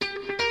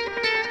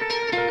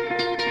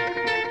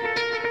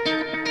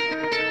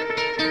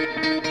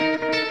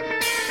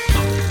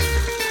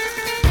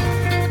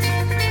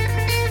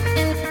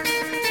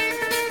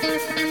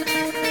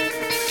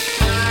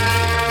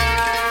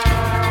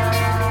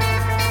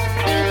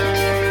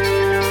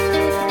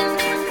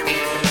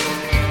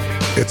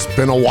It's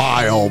been a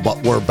while,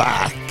 but we're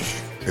back.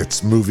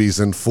 It's Movies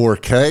in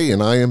 4K,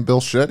 and I am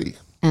Bill Shetty.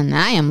 And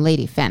I am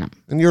Lady Phantom.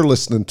 And you're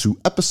listening to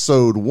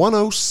episode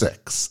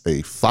 106,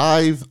 a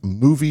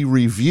 5-movie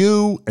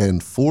review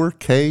and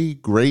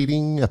 4K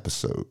grading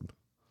episode.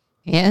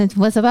 Yeah, it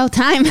was about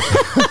time.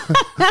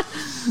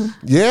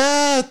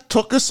 Yeah, it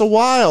took us a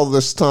while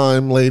this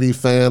time, Lady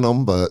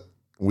Phantom, but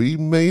we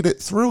made it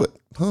through it.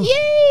 Huh?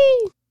 Yay!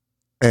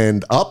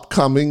 And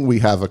upcoming, we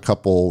have a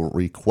couple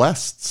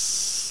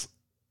requests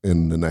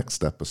in the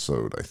next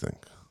episode, I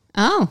think.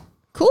 Oh,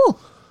 cool.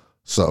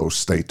 So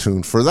stay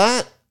tuned for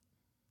that.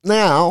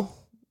 Now,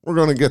 we're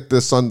going to get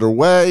this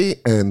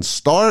underway and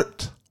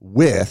start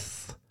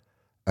with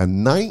a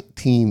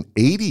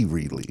 1980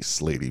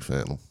 release, Lady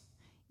Phantom.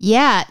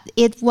 Yeah,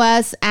 it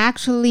was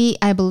actually,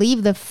 I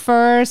believe, the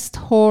first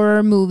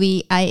horror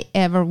movie I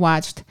ever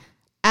watched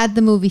at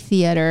the movie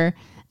theater.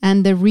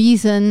 And the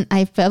reason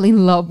I fell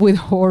in love with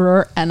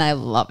horror, and I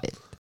love it.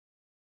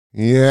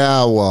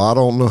 Yeah, well, I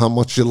don't know how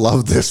much you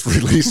love this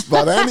release,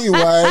 but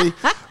anyway,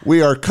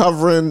 we are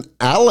covering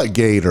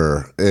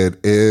Alligator.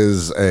 It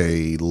is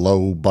a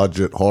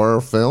low-budget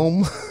horror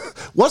film.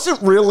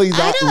 Wasn't really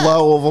that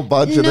low of a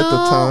budget at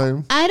the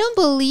time. I don't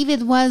believe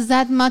it was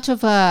that much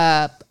of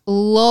a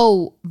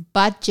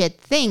low-budget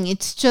thing.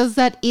 It's just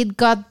that it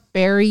got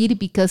buried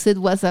because it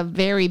was a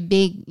very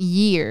big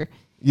year.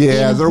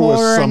 Yeah, there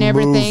was some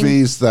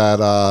movies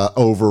that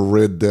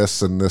overrid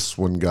this, and this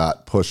one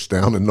got pushed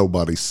down, and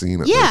nobody's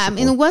seen it. Yeah,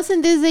 basically. I mean,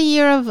 wasn't this the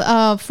year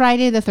of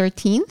Friday the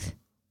 13th?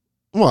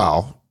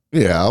 Well,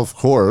 yeah, of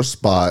course,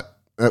 but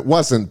it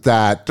wasn't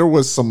that. There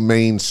was some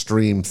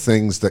mainstream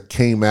things that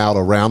came out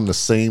around the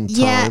same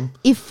time.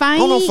 Yeah, I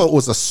don't know if it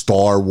was a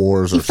Star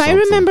Wars or something. If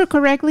I remember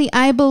correctly,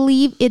 I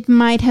believe it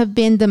might have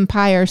been The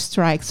Empire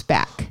Strikes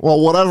Back. Well,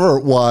 whatever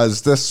it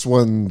was, this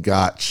one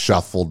got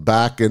shuffled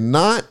back, and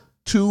not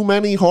too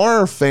many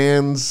horror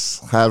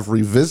fans have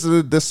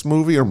revisited this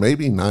movie or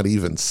maybe not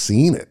even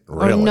seen it,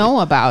 really. Or know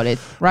about it,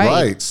 right?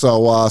 Right,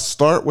 so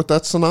start with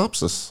that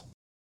synopsis.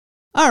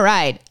 All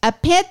right. A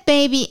pet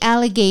baby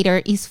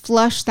alligator is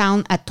flushed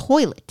down a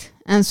toilet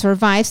and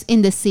survives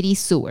in the city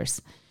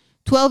sewers.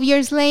 12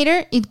 years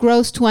later, it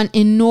grows to an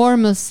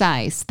enormous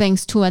size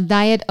thanks to a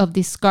diet of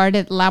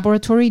discarded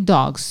laboratory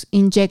dogs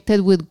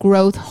injected with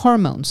growth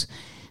hormones.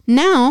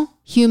 Now,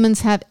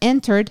 humans have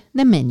entered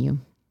the menu.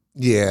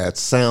 Yeah, it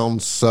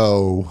sounds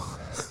so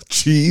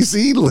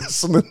cheesy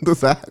listening to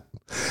that.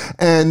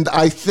 And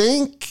I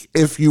think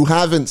if you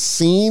haven't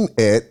seen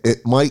it,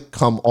 it might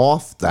come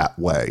off that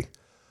way.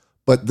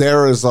 But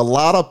there is a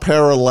lot of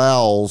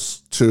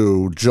parallels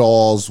to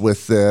Jaws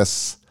with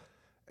this,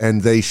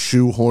 and they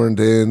shoehorned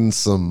in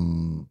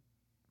some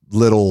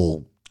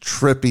little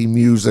trippy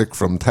music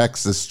from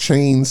Texas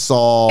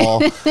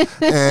Chainsaw,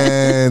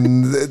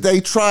 and they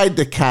tried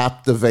to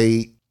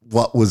captivate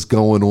what was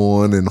going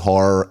on in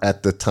horror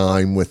at the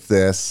time with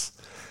this.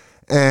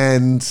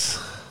 And,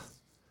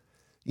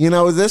 you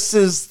know, this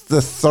is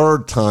the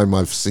third time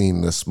I've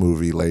seen this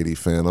movie, Lady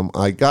Phantom.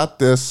 I got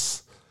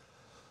this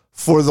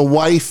for the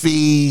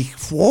wifey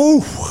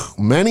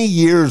many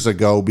years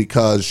ago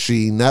because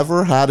she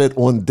never had it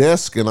on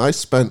disc, and I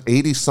spent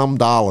 $80-some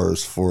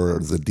for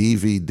the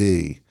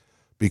DVD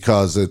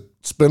because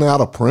it's been out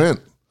of print.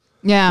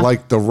 Yeah.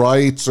 Like the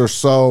rights are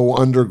so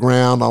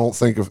underground, I don't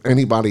think if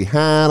anybody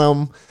had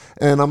them.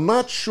 And I'm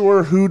not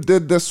sure who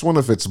did this one,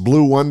 if it's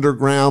Blue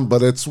Underground,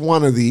 but it's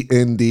one of the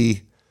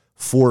indie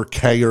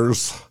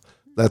 4Kers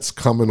that's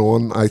coming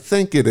on. I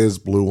think it is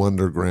Blue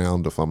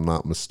Underground, if I'm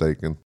not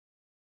mistaken.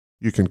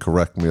 You can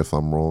correct me if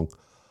I'm wrong.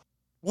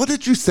 What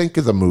did you think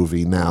of the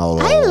movie now?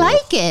 I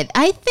like it.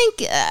 I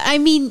think,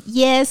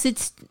 yes,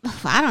 it's,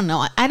 I don't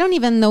know. I don't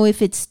even know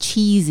if it's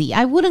cheesy.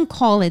 I wouldn't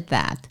call it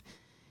that.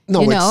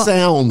 No, it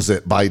sounds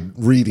it by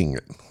reading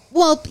it.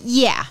 Well,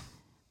 yeah.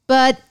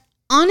 But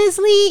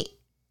honestly,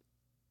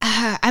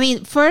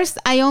 first,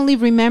 I only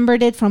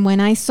remembered it from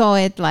when I saw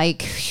it,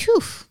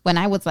 when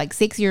I was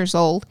 6 years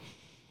old.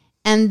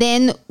 And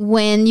then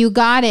when you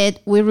got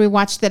it, we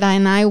rewatched it,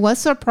 and I was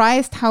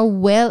surprised how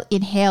well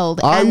it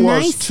held. I and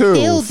was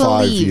too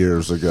 5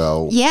 years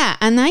ago. Yeah,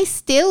 and I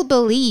still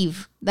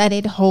believe that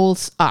it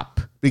holds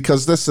up.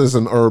 Because this is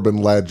an urban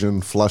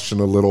legend,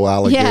 flushing a little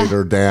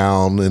alligator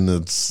down, and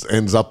it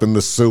ends up in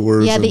the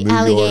sewers. Yeah, the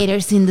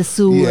alligators in the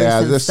sewers.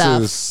 Yeah, and this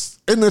stuff. is.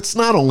 And it's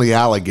not only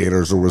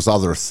alligators, there was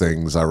other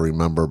things I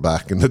remember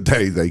back in the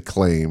day they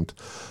claimed.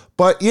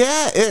 But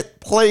yeah, it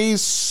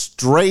plays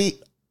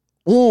straight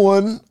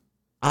on.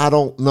 I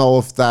don't know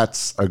if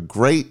that's a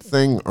great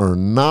thing or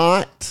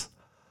not.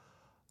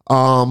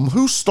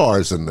 Who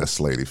stars in this,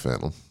 Lady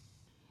Phantom?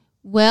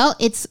 Well,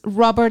 it's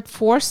Robert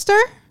Forster,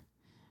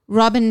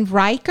 Robin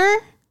Riker,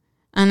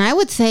 and I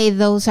would say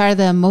those are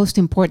the most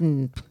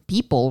important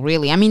people,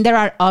 really. I mean, there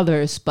are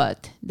others,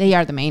 but they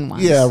are the main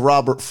ones. Yeah,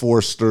 Robert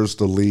Forster's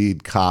the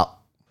lead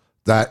cop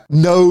that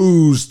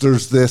knows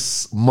there's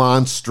this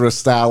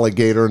monstrous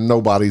alligator and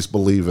nobody's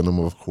believing him,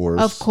 of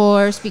course. Of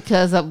course,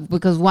 because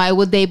why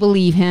would they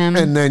believe him?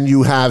 And then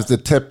you have the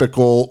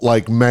typical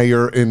like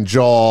mayor in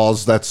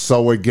Jaws that's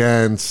so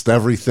against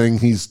everything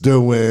he's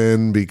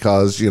doing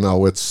because,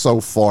 it's so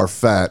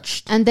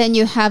far-fetched. And then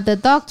you have the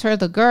doctor,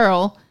 the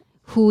girl,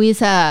 who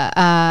is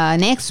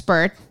an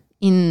expert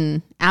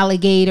in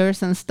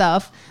alligators and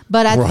stuff.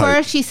 But at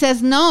first she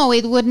says, no,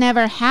 it would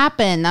never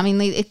happen. I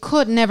mean, it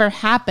could never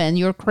happen.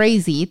 You're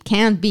crazy. It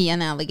can't be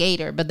an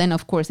alligator. But then,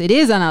 of course, it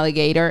is an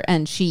alligator,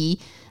 and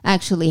she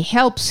actually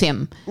helps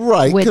him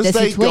with the because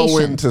they situation. go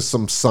into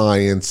some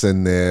science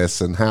in this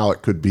and how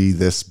it could be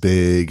this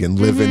big and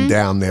living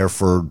down there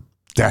for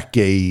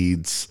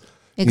decades.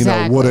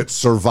 Exactly. Would it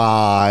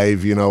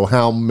survive?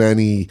 How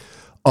many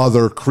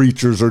other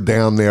creatures are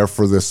down there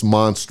for this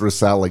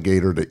monstrous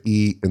alligator to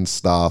eat and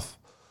stuff.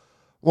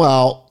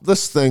 Well,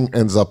 this thing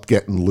ends up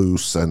getting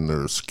loose and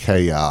there's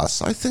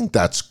chaos. I think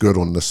that's good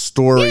on the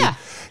story. Yeah.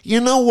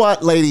 You know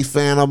what, Lady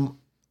Phantom?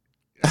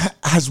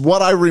 As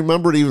what I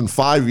remembered even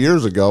 5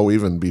 years ago,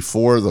 even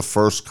before the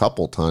first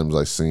couple times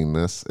I seen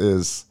this,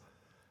 is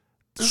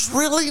there's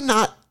really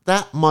not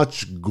that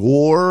much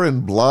gore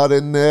and blood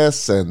in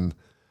this. And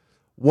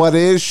what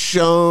is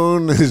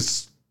shown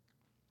is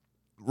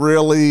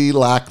really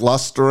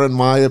lackluster, in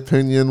my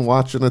opinion,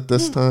 watching it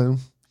this time.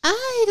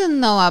 I don't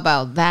know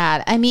about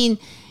that. I mean,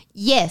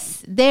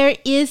 yes, there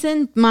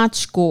isn't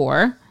much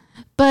gore,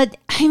 but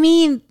I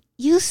mean,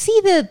 you see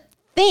the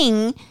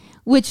thing,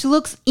 which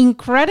looks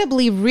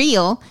incredibly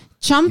real,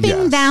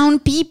 chomping down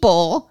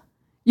people,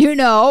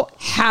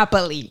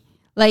 happily.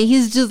 Like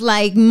he's just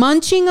like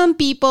munching on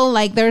people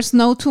like there's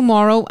no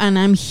tomorrow, and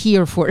I'm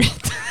here for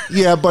it.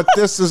 Yeah, but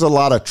this is a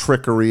lot of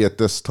trickery at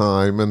this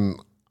time, and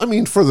I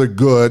mean, for the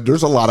good,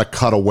 there's a lot of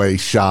cutaway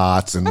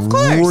shots and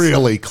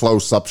really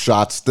close-up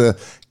shots to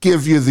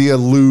give you the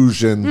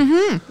illusion.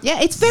 Mm-hmm. Yeah,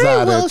 it's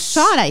very well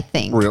shot, I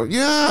think. Real.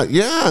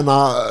 Yeah. And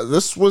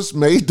this was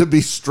made to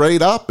be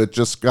straight up. It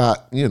just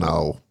got,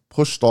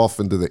 pushed off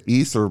into the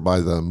ether by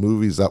the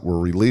movies that were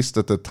released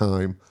at the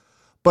time.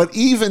 But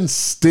even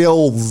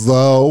still,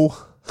 though,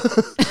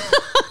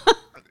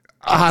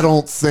 I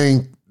don't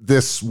think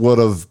this would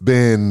have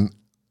been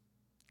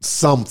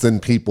something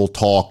people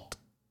talked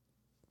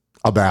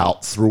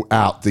about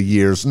throughout the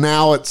years.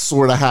 Now it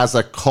sort of has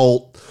a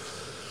cult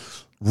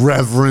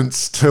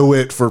reverence to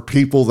it for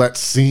people that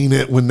seen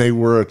it when they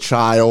were a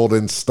child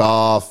and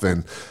stuff.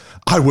 And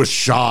I was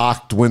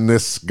shocked when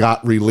this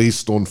got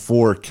released on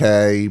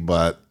 4K,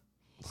 but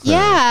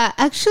yeah,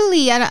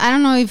 actually, I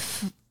don't know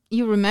if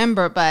you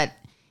remember, but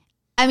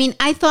I mean,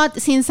 I thought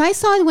since I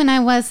saw it when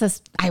I was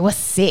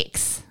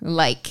 6,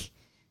 like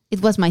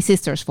it was my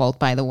sister's fault,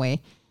 by the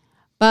way,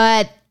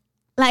 but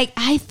like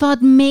I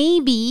thought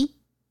maybe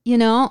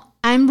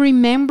I'm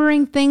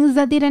remembering things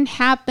that didn't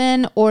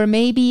happen, or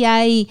maybe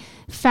I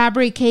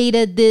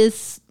fabricated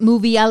this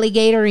movie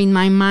Alligator in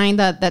my mind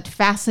that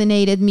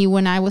fascinated me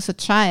when I was a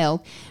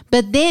child.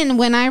 But then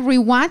when I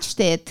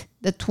rewatched it,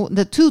 the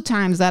 2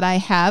 times that I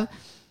have,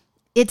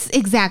 it's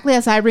exactly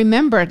as I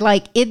remembered.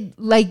 Like it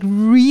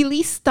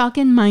really stuck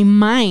in my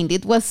mind.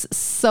 It was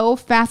so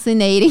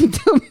fascinating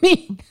to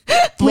me,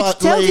 which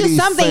tells you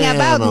something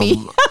about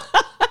me.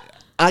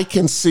 I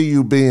can see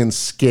you being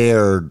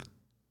scared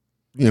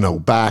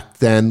back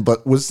then,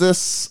 but was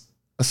this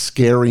a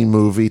scary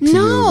movie to you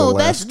the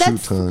last 2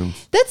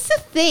 times? That's the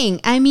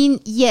thing. I mean,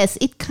 yes,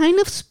 it kind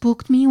of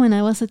spooked me when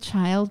I was a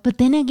child, but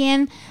then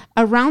again,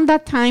 around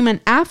that time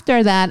and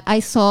after that, I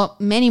saw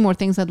many more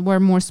things that were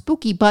more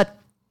spooky. But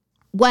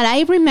what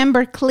I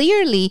remember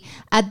clearly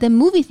at the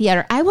movie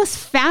theater, I was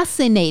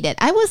fascinated.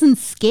 I wasn't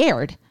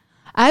scared.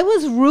 I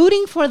was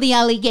rooting for the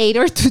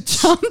alligator to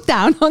jump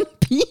down on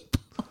people.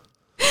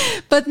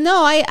 But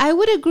no, I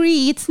would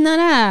agree. It's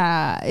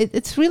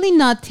really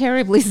not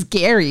terribly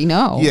scary,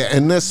 no. Yeah,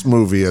 and this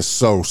movie is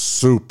so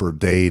super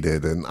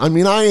dated. And I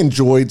mean, I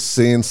enjoyed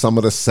seeing some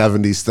of the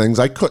 70s things.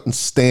 I couldn't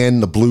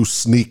stand the blue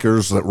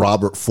sneakers that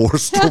Robert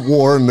Forster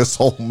wore in this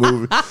whole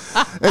movie.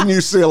 And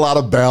you see a lot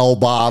of bell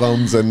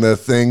bottoms and the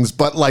things,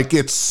 but like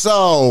it's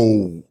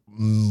so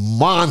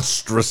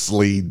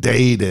monstrously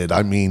dated.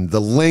 I mean,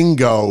 the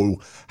lingo,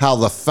 how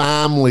the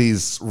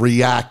families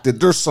reacted.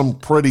 There's some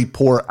pretty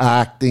poor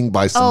acting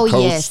by some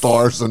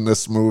co-stars in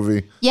this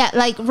movie. Yeah,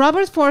 like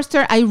Robert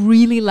Forster, I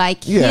really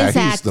like his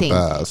acting. The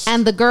best.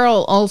 And the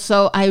girl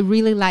also, I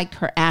really liked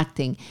her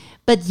acting.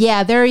 But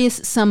yeah, there is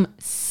some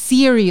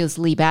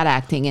seriously bad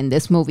acting in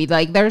this movie.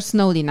 Like, there's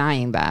no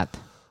denying that.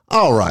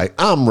 All right,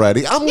 I'm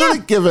ready. I'm going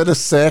to give it a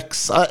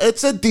 6.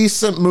 It's a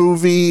decent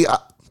movie.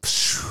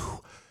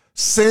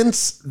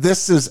 Since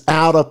this is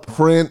out of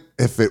print,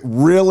 if it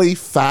really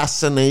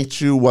fascinates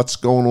you what's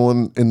going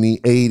on in the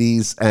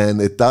 80s and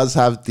it does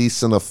have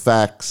decent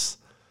effects,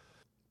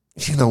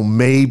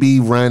 maybe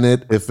rent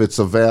it if it's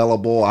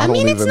available. I don't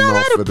even know if it is. It's not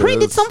out of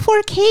print. It's on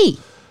 4K.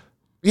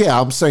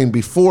 Yeah, I'm saying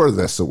before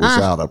this it was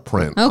out of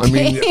print. Okay. I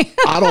mean,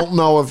 I don't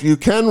know if you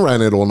can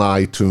rent it on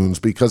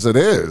iTunes because it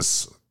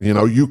is. You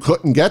know, you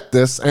couldn't get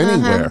this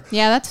anywhere.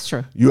 Yeah, that's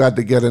true. You had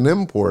to get an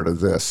import of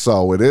this.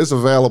 So it is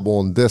available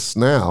in disc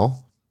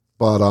now.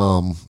 But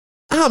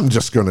I'm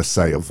just going to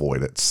say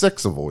avoid it.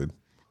 6 avoid.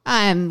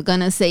 I'm going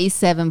to say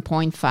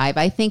 7.5.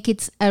 I think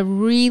it's a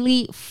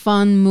really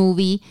fun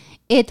movie.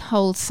 It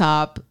holds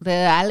up. The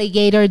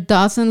alligator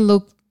doesn't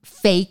look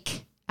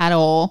fake at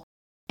all.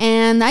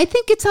 And I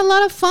think it's a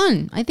lot of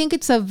fun. I think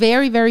it's a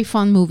very, very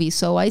fun movie.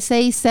 So I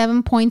say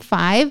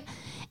 7.5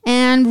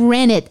 and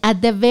rent it.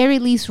 At the very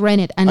least, rent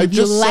it. And if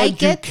you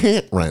like it, you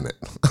can't rent it.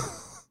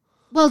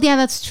 Well, yeah,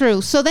 that's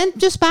true. So then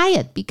just buy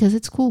it because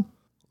it's cool.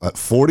 At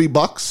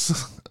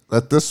 $40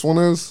 that this one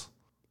is?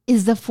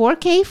 Is the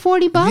 4K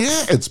 $40?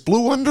 Yeah, it's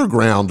Blue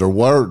Underground or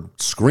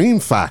what, Screen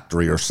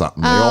Factory or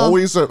something. They're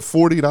always at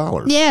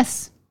 $40.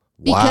 Yes.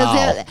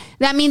 Wow.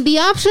 Because, the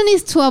option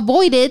is to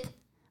avoid it.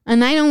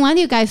 And I don't want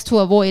you guys to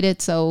avoid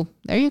it. So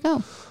there you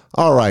go.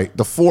 All right.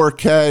 The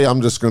 4K,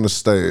 I'm just going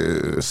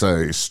to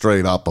say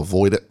straight up,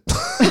 avoid it.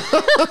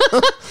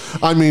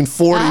 I mean,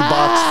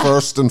 $40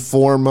 first and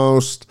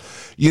foremost.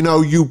 You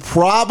know, you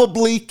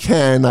probably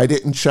can. I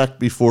didn't check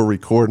before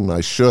recording.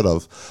 I should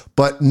have.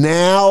 But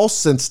now,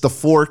 since the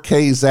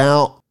 4K's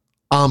out,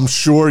 I'm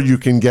sure you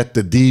can get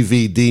the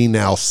DVD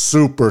now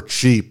super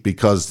cheap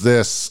because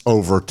this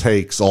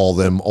overtakes all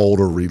them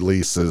older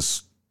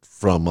releases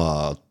from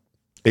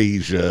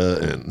Asia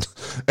and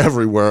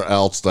everywhere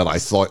else that I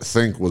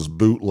think was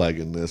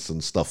bootlegging this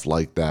and stuff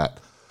like that.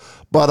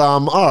 But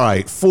all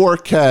right,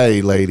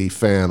 4K, Lady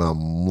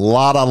Phantom,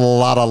 lot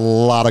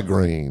of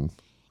green.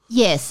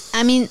 Yes,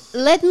 I mean,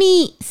 let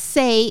me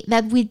say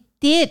that we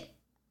did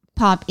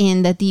pop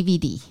in the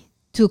DVD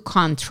to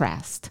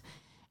contrast,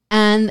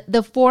 and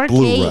the 4K.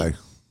 Blu-ray.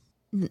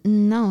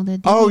 No, the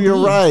DVD. Oh,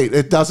 you're right.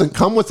 It doesn't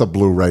come with a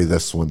Blu-ray.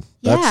 This one.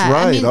 Yeah, that's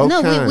right. I mean,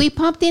 okay. No, we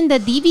popped in the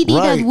DVD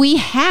that we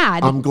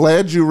had. I'm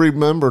glad you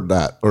remembered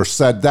that or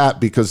said that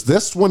because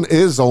this one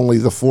is only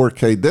the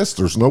 4K disc.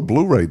 There's no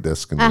Blu-ray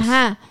disc in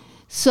this.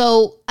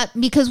 So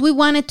because we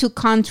wanted to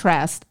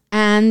contrast,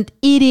 and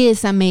it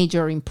is a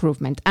major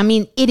improvement. I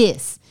mean, it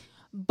is,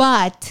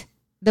 but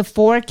the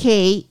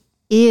 4K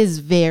is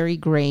very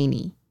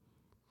grainy.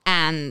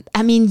 And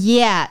I mean,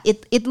 yeah,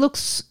 it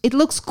looks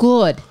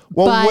good.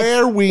 Well, but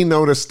where we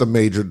notice the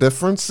major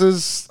difference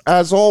is,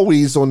 as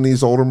always on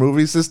these older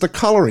movies, is the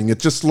coloring. It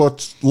just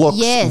looks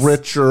Yes.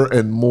 richer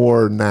and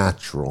more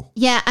natural.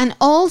 Yeah, and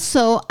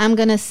also I'm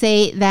gonna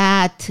say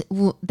that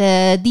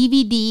the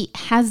DVD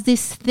has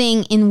this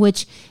thing in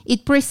which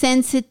it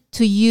presents it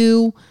to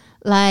you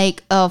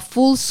like a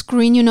full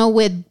screen, you know,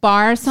 with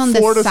bars on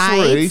 4 the to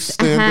sides. 3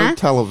 standard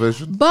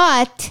television.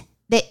 But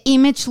the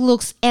image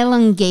looks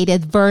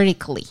elongated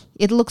vertically.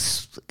 It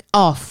looks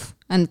off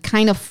and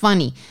kind of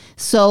funny.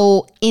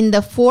 So in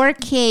the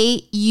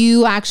 4K,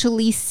 you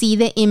actually see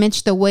the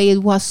image the way it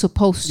was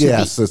supposed to be.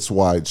 Yes, it's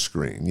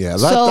widescreen. Yeah,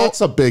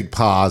 that's a big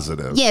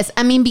positive. Yes,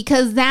 I mean,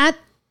 because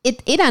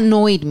it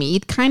annoyed me.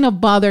 It kind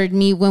of bothered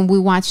me when we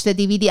watched the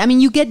DVD. I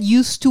mean, you get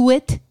used to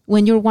it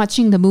when you're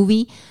watching the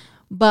movie,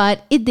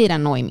 but it did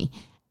annoy me.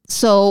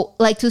 So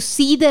like to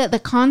see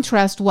the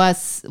contrast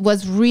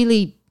was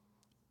really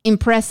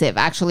impressive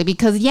actually,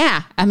 because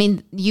I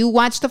mean, you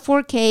watch the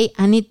 4K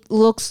and it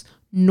looks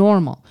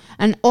normal.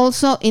 And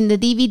also in the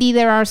DVD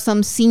there are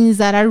some scenes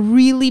that are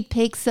really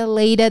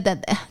pixelated,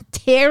 that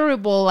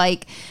terrible,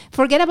 like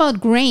forget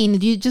about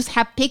grain, you just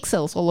have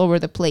pixels all over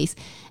the place.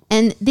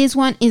 And this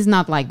one is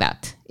not like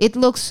that. It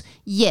looks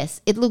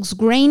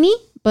grainy,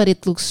 but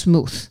it looks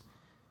smooth.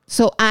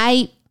 So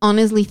I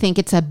honestly think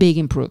it's a big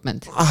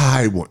improvement.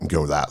 I wouldn't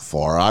go that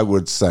far. I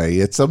would say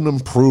it's an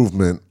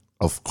improvement,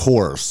 of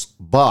course,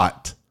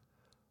 but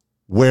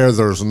where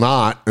there's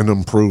not an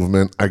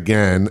improvement,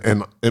 again,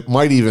 and it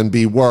might even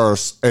be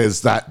worse,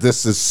 is that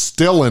this is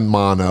still in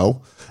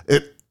mono.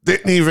 It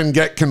didn't even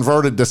get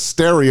converted to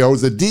stereo.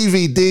 The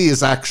DVD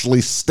is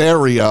actually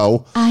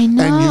stereo. I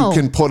know. And you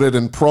can put it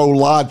in Pro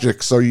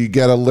Logic so you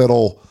get a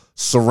little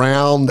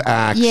surround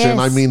action. Yes.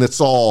 I mean,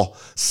 it's all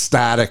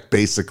static,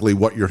 basically.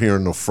 What you're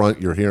hearing in the front,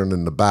 you're hearing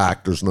in the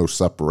back. There's no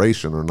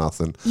separation or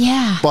nothing.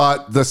 Yeah.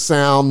 But the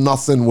sound,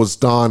 nothing was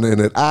done, and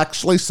it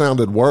actually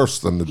sounded worse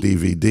than the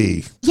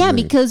DVD. Yeah,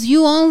 because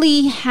you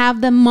only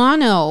have the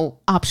mono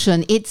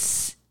option.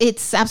 It's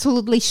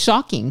absolutely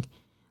shocking.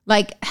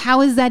 Like,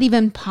 how is that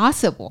even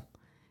possible?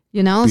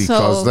 You know,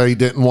 because they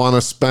didn't want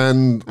to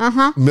spend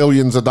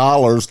millions of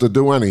dollars to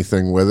do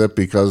anything with it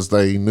because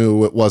they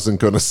knew it wasn't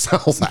going to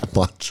sell that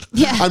much.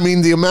 Yeah. I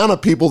mean, the amount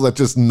of people that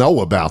just know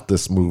about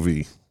this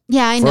movie.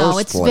 Yeah, I know.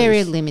 It's place.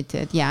 very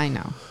limited. Yeah, I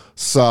know.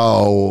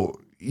 So,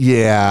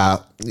 yeah,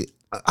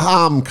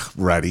 I'm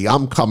ready.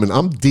 I'm coming.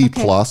 I'm D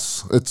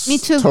plus. It's Me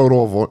too.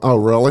 Total. Oh,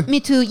 really? Me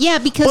too. Yeah,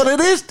 because But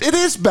it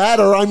is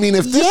better. I mean,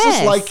 if this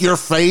is like your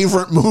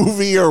favorite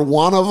movie or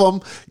one of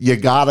them, you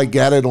got to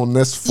get it on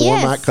this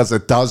format because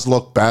it does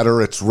look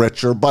better. It's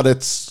richer, but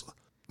it's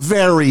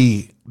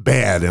very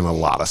bad in a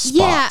lot of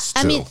spots,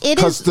 I too. mean, it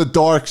because is- the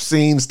dark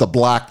scenes, the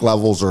black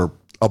levels are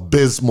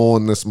abysmal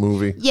in this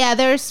movie. yeah,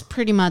 there's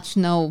pretty much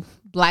no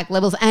black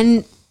levels,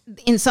 and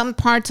in some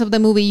parts of the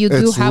movie you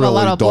do It's have a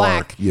lot really of dark,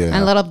 black yeah. and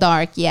a lot of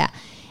dark. Yeah,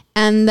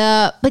 And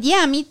but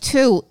yeah, me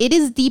too. It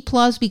is D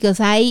plus because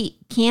I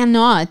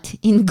cannot,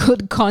 in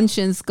good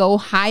conscience, go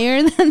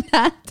higher than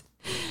that.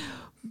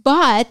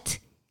 But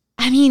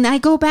I mean, I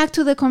go back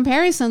to the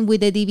comparison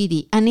with the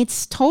DVD, and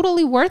it's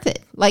totally worth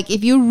it. Like,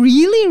 if you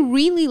really,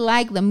 really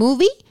like the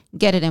movie,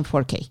 get it in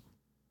 4K.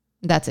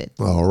 That's it.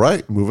 All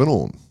right, moving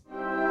on.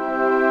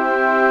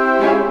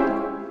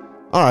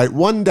 All right,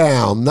 one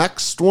down.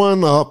 Next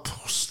one up.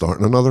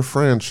 Starting another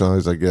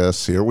franchise, I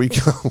guess. Here we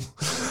go.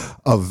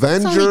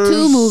 Avengers. It's only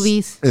 2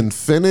 movies.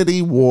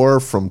 Infinity War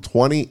from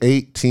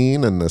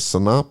 2018, and the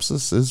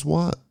synopsis is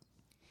what?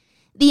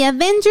 The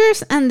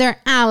Avengers and their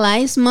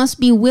allies must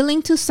be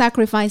willing to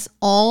sacrifice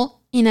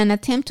all in an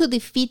attempt to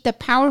defeat the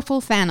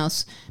powerful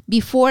Thanos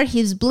before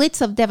his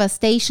blitz of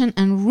devastation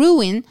and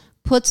ruin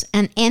puts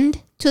an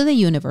end to the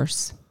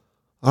universe.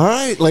 All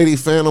right, Lady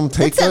Phantom,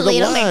 take it away.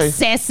 That's a little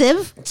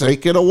excessive.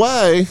 Take it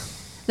away.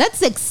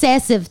 That's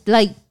excessive.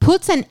 Like,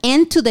 puts an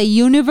end to the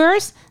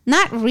universe?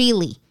 Not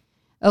really.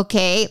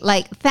 Okay?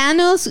 Like,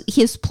 Thanos,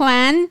 his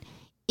plan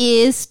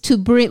is to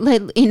bring,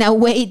 like, in a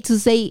way to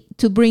say,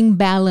 to bring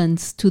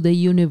balance to the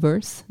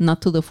universe,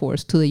 not to the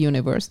Force, to the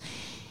universe.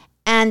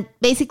 And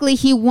basically,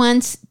 he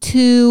wants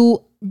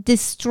to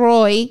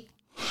destroy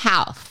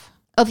half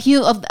of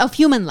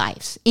human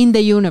lives in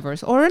the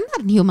universe, or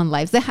not human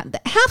lives, the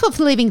half of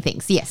living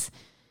things, yes,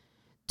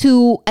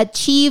 to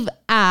achieve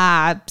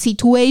a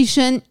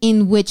situation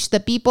in which the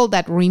people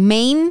that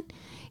remain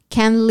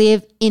can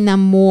live in a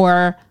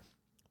more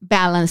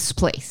balanced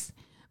place.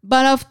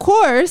 But of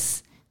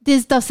course,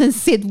 this doesn't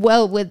sit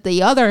well with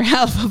the other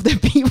half of the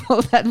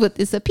people that would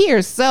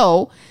disappear.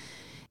 So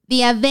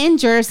the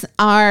Avengers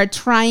are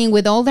trying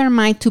with all their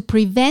might to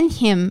prevent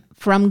him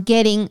from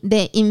getting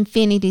the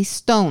Infinity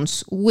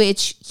Stones,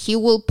 which he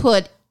will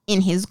put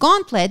in his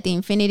gauntlet, the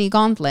Infinity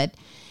Gauntlet.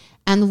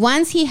 And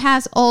once he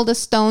has all the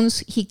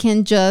stones, he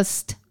can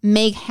just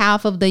make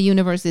half of the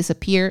universe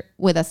disappear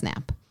with a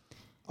snap.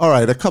 All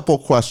right, a couple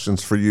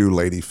questions for you,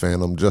 Lady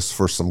Phantom, just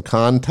for some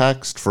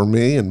context for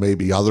me and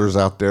maybe others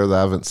out there that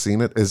haven't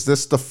seen it. Is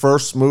this the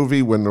first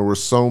movie when there were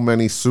so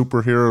many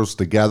superheroes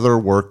together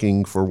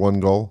working for one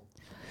goal?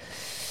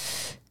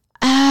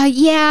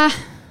 Yeah,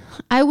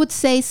 I would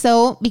say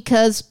so,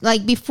 because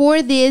like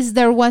before this,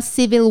 there was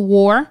Civil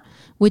War,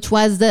 which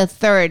was the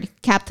third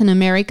Captain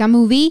America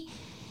movie,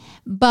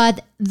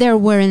 but there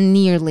weren't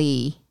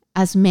nearly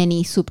as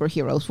many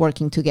superheroes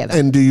working together.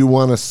 And do you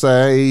want to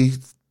say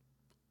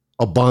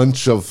a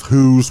bunch of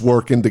who's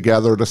working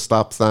together to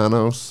stop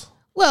Thanos?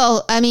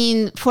 Well, I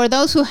mean, for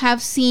those who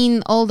have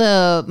seen all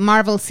the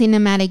Marvel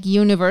Cinematic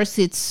Universe,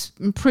 it's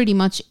pretty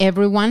much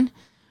everyone.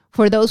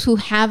 For those who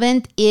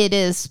haven't, it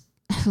is...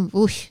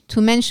 to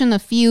mention a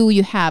few,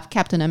 you have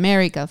Captain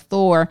America,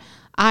 Thor,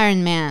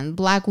 Iron Man,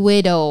 Black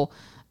Widow,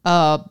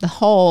 the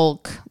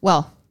Hulk,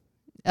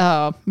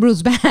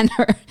 Bruce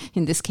Banner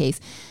in this case,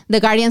 the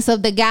Guardians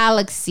of the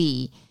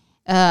Galaxy,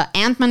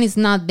 Ant-Man is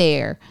not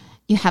there.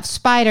 You have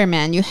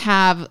Spider-Man, you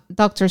have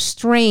Doctor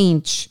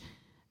Strange,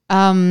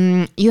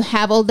 you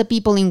have all the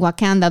people in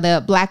Wakanda,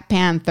 the Black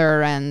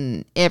Panther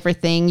and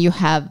everything. You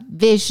have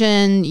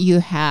Vision, you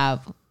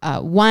have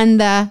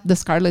Wanda, the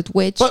Scarlet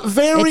Witch, but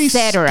very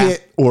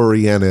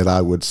skit-oriented,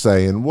 I would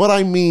say. And what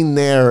I mean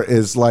there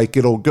is, like,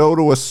 it'll go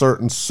to a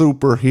certain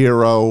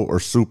superhero or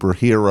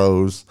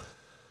superheroes,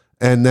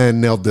 and then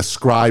they'll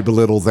describe a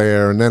little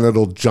there, and then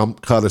it'll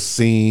jump cut a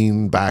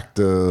scene back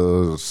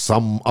to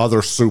some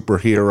other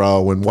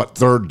superhero and what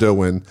they're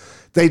doing.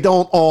 They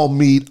don't all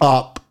meet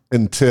up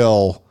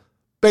until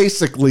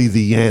basically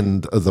the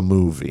end of the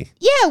movie.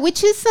 Yeah,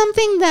 which is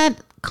something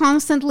that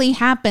constantly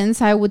happens,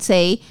 I would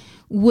say,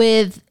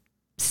 with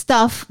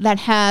stuff that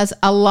has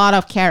a lot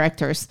of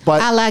characters,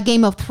 a la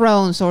Game of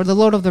Thrones or The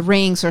Lord of the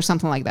Rings or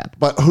something like that.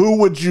 But who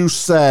would you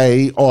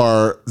say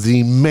are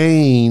the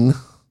main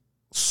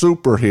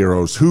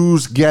superheroes?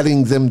 Who's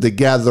getting them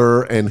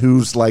together and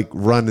who's like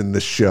running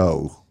the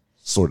show,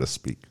 so to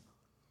speak?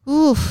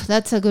 Oof,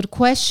 that's a good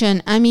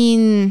question. I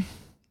mean,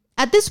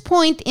 at this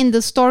point in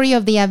the story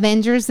of the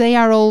Avengers, they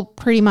are all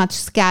pretty much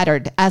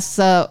scattered as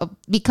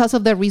because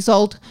of the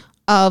result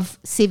of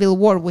Civil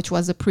War, which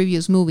was the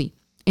previous movie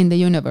in the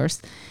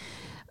universe.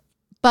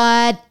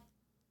 But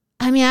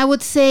I mean, I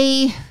would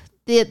say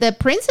the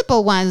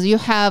principal ones, you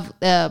have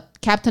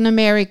Captain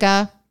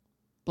America,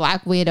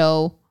 Black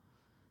Widow.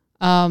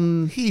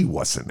 He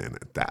wasn't in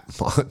it that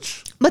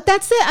much. But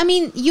that's it. I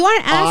mean, you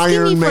are asking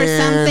Iron me for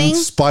Man, something.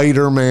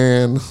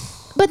 Spider-Man.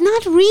 But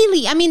not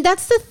really. I mean,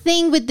 that's the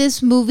thing with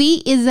this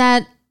movie, is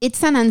that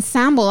it's an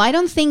ensemble. I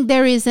don't think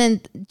there is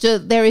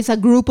a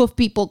group of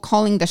people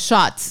calling the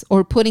shots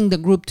or putting the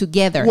group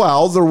together.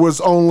 Well, there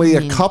was only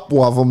a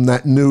couple of them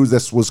that knew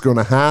this was going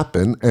to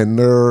happen, and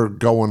they're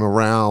going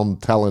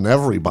around telling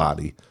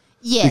everybody.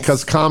 Yes.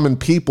 Because common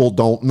people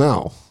don't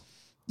know.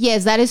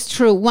 Yes, that is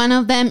true. One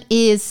of them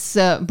is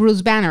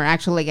Bruce Banner,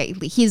 actually.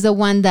 He's the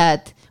one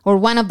that, or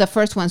one of the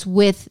first ones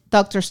with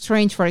Doctor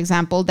Strange, for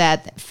example,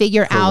 that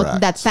figure out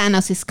that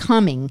Thanos is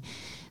coming.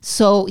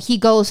 So he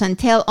goes and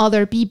tell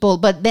other people,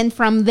 but then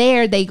from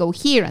there they go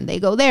here and they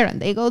go there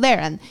and they go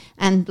there.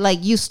 And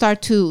like you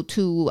start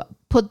to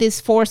put these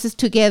forces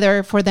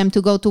together for them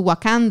to go to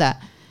Wakanda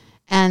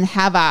and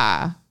have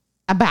a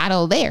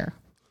battle there.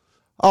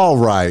 All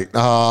right.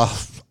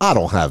 I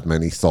don't have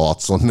many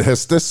thoughts on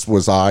this. This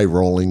was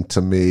eye-rolling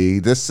to me.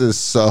 This is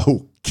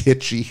so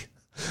kitschy.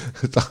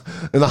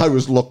 And I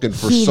was looking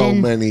for so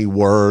many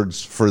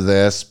words for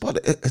this, but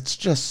it's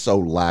just so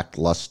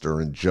lackluster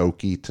and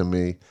jokey to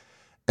me.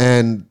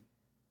 And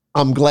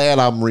I'm glad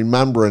I'm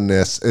remembering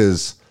this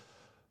is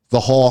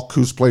the Hulk,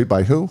 who's played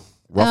by who?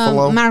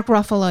 Ruffalo? Mark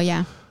Ruffalo,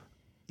 yeah.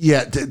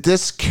 Yeah,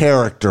 this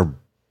character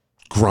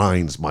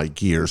grinds my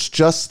gears.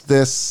 Just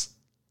this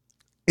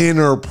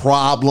inner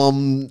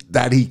problem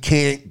that he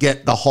can't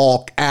get the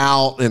Hulk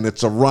out, and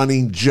it's a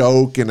running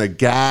joke and a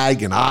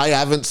gag, and I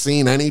haven't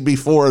seen any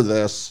before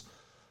this,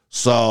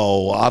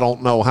 so I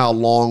don't know how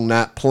long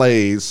that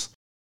plays.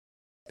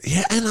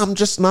 Yeah, and I'm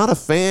just not a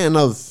fan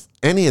of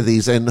any of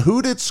these. And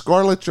who did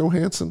Scarlett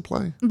Johansson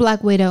play?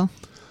 Black Widow.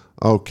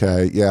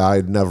 Okay, yeah,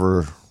 I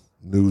never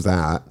knew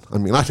that. I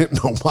mean, I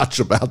didn't know much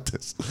about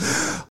this.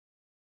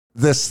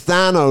 This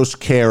Thanos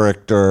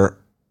character,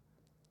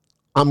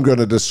 I'm going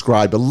to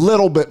describe a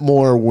little bit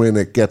more when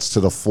it gets to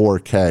the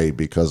 4K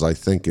because I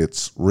think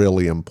it's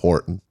really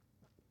important.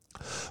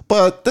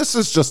 But this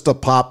is just a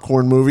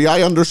popcorn movie.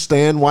 I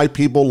understand why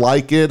people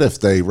like it. If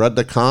they read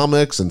the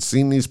comics and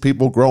seen these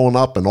people growing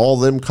up and all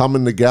them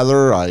coming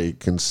together, I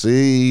can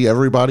see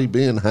everybody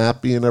being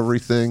happy and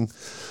everything.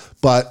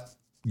 But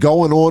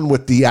going on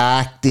with the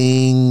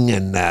acting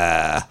and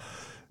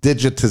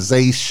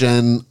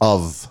digitization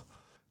of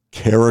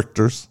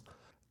characters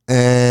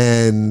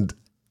and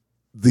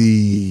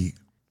the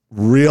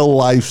real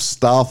life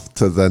stuff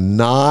to the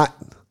not.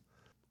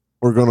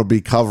 We're going to be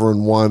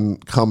covering one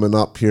coming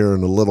up here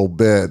in a little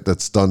bit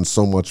that's done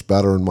so much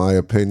better in my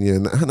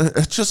opinion. And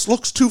it just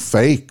looks too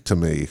fake to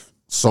me,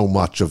 so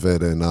much of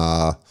it. And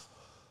I'm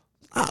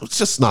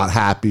just not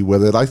happy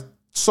with it.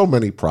 So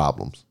many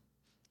problems.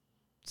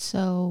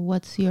 So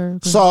what's your...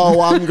 So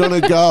I'm going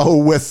to go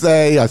with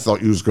I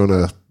thought you was going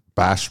to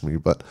bash me,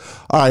 but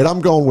all right,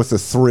 I'm going with a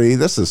 3.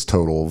 This is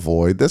total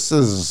avoid. This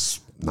is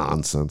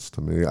nonsense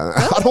to me.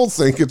 I don't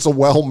think it's a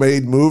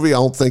well-made movie. I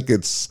don't think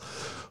it's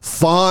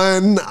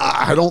fun.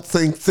 I don't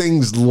think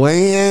things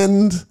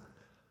land,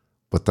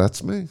 but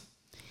that's me.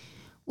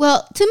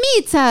 Well, to me,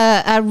 it's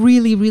a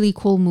really, really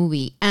cool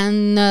movie.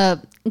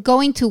 And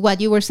going to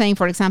what you were saying,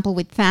 for example,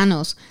 with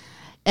Thanos,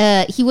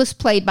 he was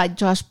played by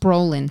Josh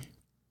Brolin.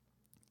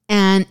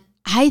 And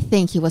I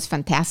think he was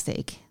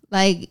fantastic.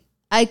 Like,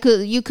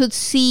 you could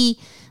see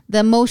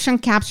the motion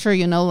capture,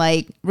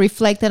 like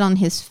reflected on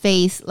his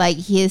face, like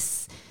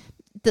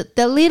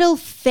the little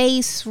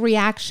face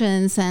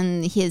reactions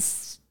and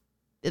his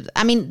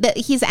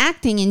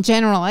acting in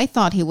general. I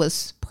thought he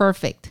was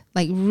perfect,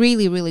 like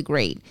really, really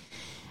great.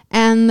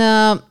 And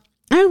I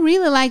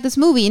really like this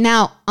movie.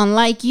 Now,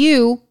 unlike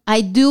you,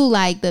 I do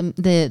like the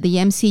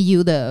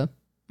MCU, the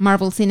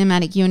Marvel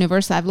Cinematic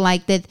Universe. I've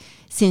liked it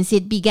since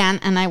it began,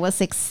 and I was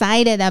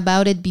excited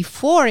about it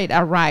before it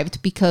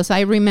arrived because I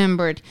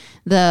remembered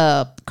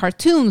the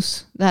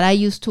cartoons that I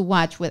used to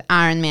watch with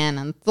Iron Man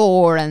and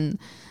Thor and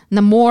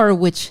Namor,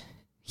 which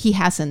he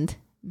hasn't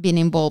been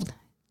involved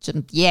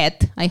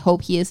yet. I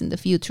hope he is in the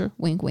future.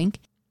 Wink, wink.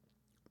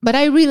 But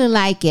I really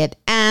like it,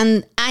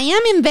 and I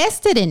am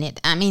invested in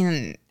it. I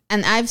mean,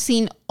 and I've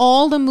seen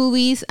all the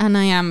movies, and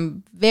I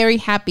am very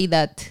happy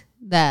that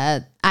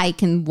I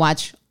can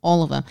watch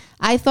all of them.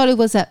 I thought it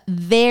was a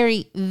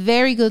very,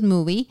 very good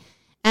movie.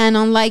 And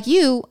unlike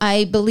you,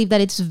 I believe that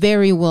it's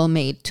very well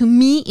made. To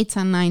me, it's a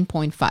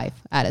 9.5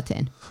 out of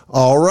 10.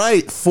 All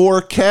right.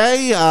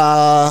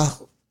 4K.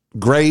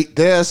 Great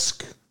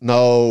disc.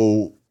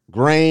 No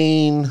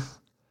grain.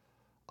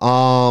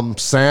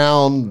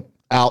 Sound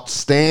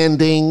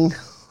outstanding.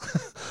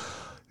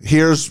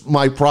 Here's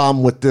my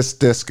problem with this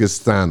disc is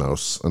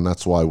Thanos. And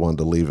that's why I wanted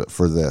to leave it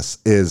for this.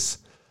 Is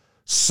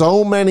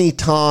so many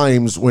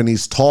times when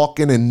he's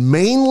talking, and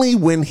mainly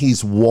when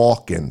he's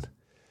walking,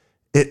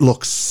 it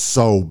looks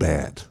so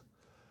bad.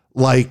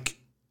 Like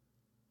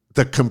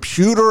the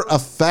computer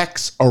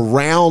effects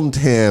around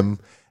him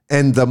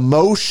and the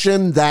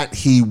motion that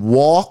he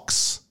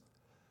walks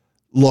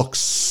looks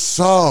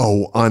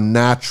so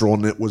unnatural.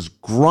 And it was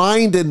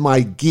grinding my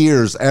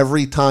gears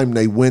every time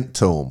they went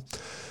to him.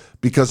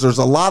 Because there's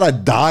a lot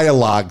of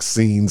dialogue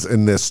scenes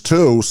in this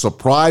too,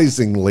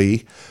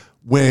 surprisingly,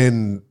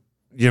 when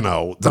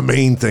the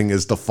main thing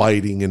is the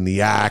fighting and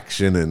the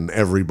action and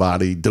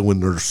everybody doing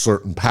their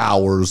certain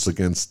powers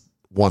against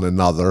one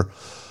another.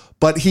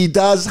 But he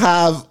does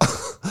have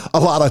a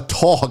lot of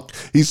talk.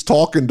 He's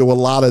talking to a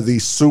lot of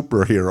these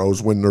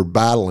superheroes when they're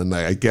battling,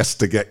 I guess,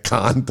 to get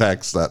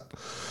context.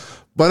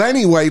 But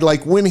anyway,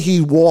 like when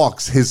he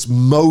walks, his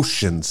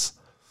motions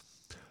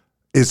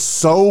is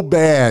so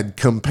bad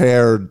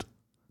compared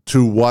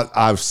to what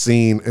I've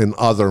seen in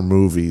other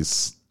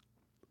movies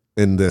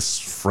in this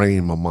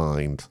frame of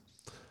mind.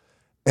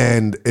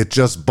 And it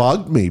just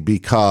bugged me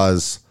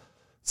because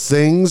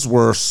things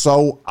were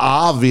so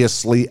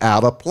obviously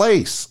out of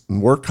place.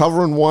 And we're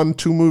covering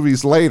 1-2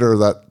 movies later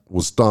that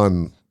was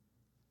done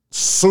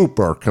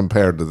super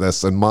compared to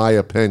this, in my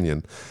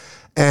opinion.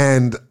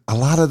 And a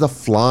lot of the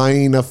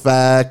flying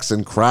effects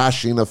and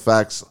crashing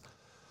effects,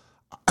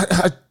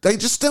 they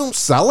just don't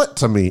sell it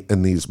to me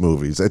in these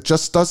movies. It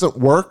just doesn't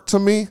work to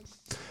me.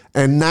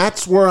 And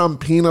that's where I'm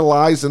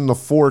penalizing the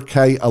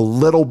 4K a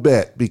little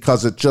bit,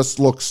 because it just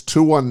looks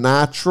too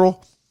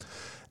unnatural.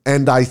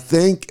 And I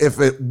think if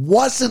it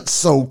wasn't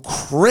so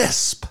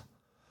crisp,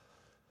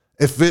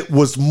 if it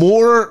was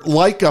more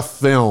like a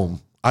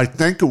film, I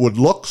think it would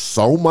look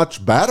so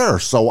much better.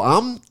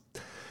 So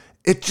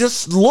it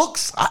just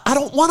looks, I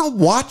don't want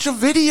to watch a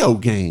video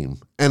game.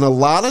 And a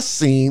lot of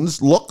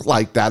scenes look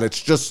like that.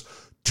 It's just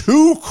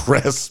too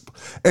crisp,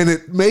 and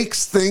it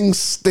makes things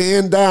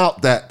stand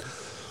out that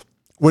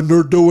when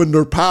they're doing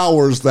their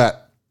powers,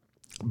 that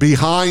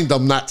behind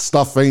them, that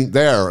stuff ain't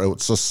there.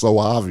 It's just so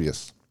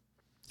obvious.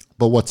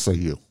 But what say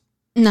you?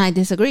 No, I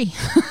disagree.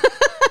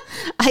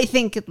 I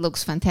think it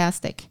looks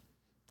fantastic.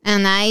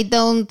 And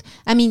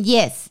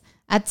yes,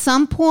 at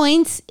some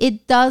points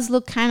it does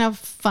look kind of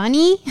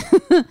funny,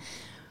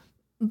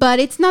 but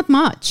it's not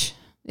much.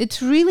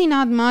 It's really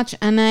not much.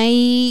 And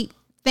I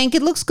think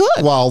it looks good.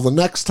 Well, the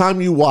next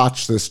time you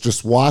watch this,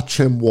 just watch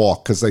him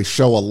walk, because they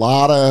show a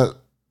lot of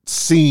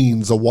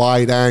scenes, a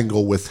wide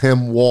angle with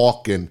him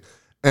walking,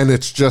 and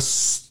it's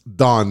just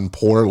done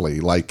poorly.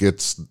 Like,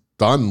 it's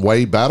done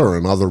way better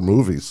in other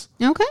movies.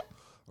 Okay.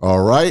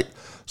 All right.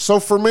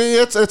 So for me,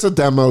 it's a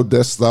demo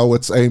disc, though.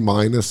 It's A-.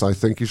 I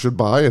think you should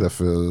buy it. If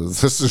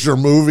this is your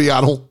movie,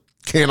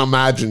 can't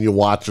imagine you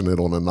watching it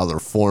on another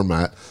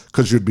format,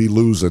 because you'd be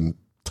losing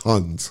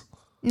tons.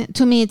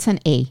 To me, it's an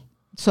A.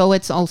 So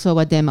it's also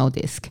a demo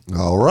disc.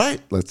 All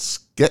right. Let's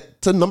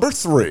get to number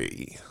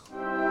 3.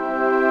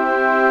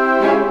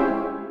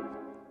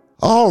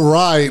 All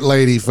right,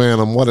 Lady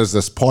Phantom. What is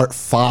this, part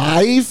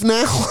 5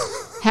 now?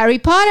 Harry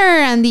Potter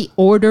and the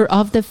Order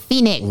of the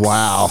Phoenix.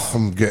 Wow,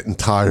 I'm getting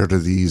tired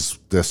of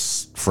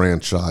this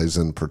franchise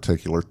in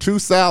particular.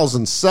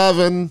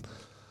 2007,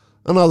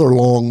 another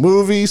long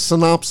movie.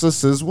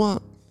 Synopsis is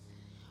what?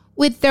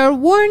 With their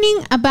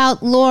warning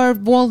about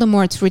Lord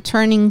Voldemort's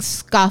returning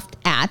scoffed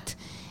at,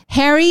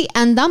 Harry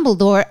and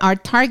Dumbledore are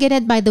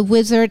targeted by the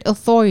wizard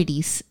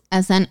authorities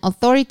as an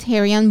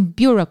authoritarian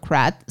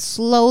bureaucrat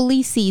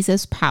slowly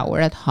seizes power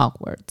at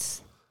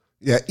Hogwarts.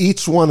 Yeah,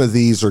 each one of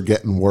these are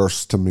getting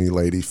worse to me,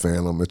 Lady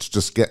Phantom. It's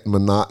just getting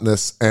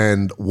monotonous.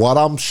 And what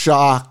I'm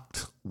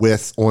shocked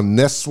with on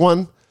this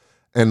one,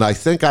 and I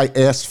think I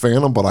asked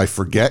Phantom, but I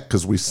forget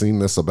because we've seen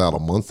this about a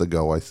month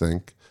ago, I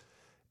think,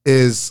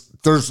 is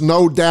there's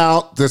no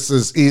doubt this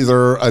is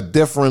either a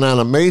different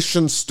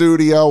animation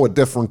studio, a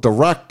different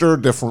director,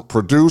 different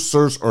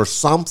producers, or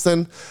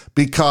something,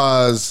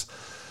 because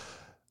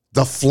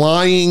the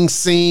flying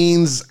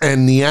scenes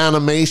and the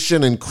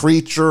animation and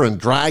creature and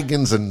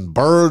dragons and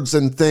birds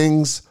and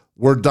things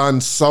were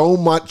done so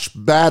much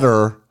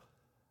better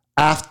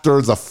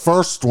after the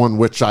first one,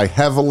 which I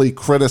heavily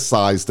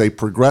criticized. They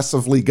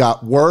progressively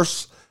got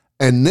worse,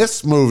 and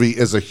this movie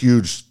is a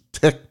huge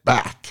tick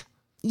back.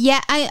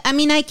 Yeah,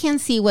 I can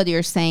see what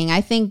you're saying.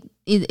 I think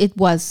it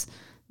was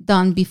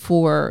done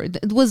before.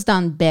 It was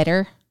done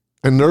better.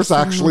 And there's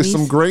actually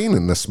some grain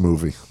in this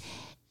movie.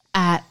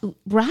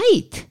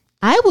 Right.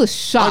 I was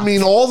shocked. I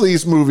mean, all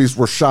these movies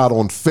were shot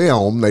on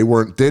film. They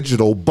weren't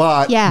digital,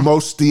 but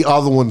most of the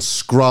other ones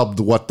scrubbed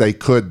what they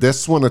could.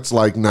 This one, it's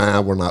like, nah,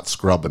 we're not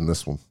scrubbing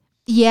this one.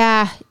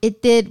 Yeah,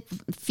 it did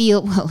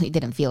feel, well, it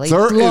didn't feel.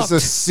 There is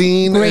a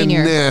scene in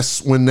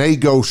this when they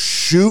go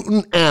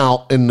shooting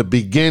out in the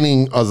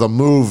beginning of the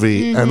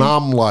movie, and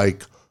I'm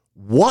like,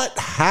 what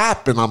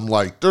happened? I'm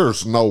like,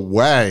 there's no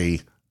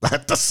way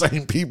that the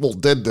same people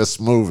did this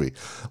movie.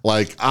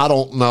 Like, I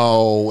don't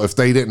know if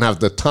they didn't have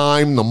the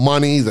time, the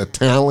money, the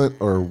talent,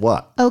 or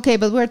what. Okay,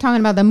 but we're talking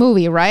about the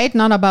movie, right?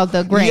 Not about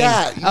the grain.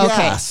 Yeah, okay.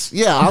 Yes.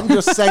 Yeah, I'm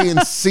just saying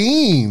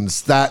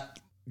scenes that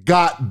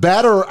got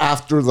better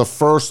after the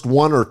first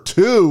one or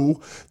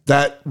two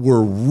that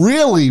were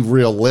really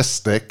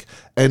realistic,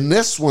 and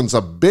this one's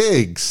a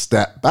big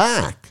step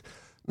back.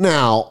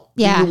 Now,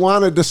 do you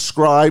want to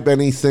describe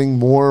anything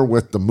more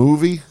with the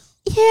movie?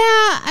 Yeah,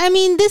 I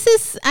mean, this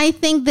is, I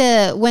think,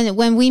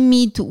 when we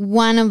meet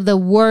one of the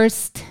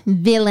worst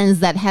villains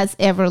that has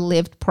ever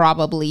lived,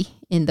 probably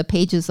in the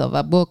pages of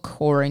a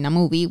book or in a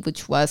movie,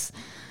 which was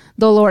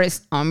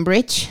Dolores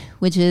Umbridge,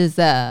 which is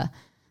the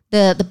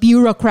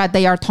bureaucrat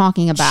they are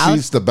talking about.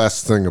 She's the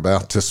best thing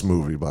about this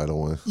movie, by the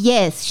way.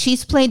 Yes,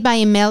 she's played by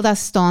Imelda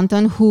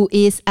Staunton, who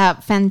is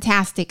a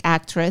fantastic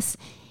actress.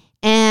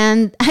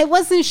 And I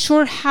wasn't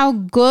sure how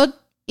good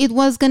it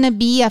was going to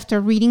be after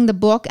reading the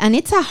book. And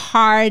it's a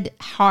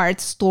hard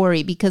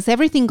story because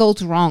everything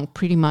goes wrong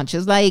pretty much.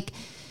 It's like,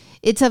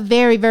 it's a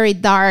very, very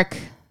dark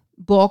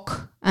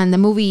book. And the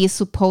movie is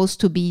supposed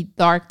to be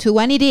dark too.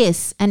 And it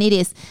is.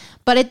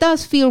 But it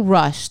does feel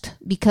rushed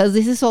because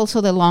this is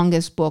also the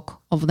longest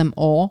book of them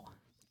all.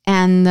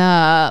 And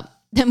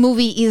the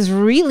movie is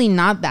really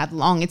not that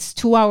long. It's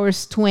 2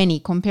 hours 20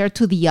 compared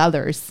to the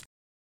others.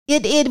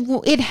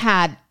 it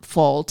had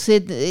faults.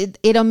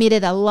 It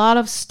omitted a lot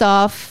of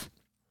stuff,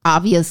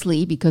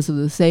 obviously, because of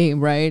the same,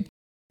 right?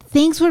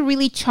 Things were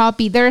really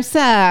choppy. There's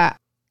a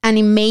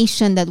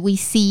animation that we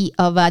see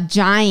of a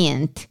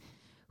giant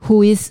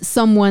who is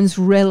someone's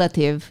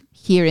relative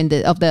here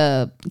of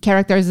the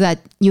characters that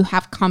you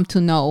have come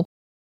to know.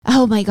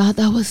 Oh my God,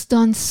 that was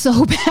done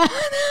so bad.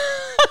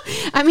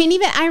 I mean,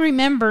 even I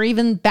remember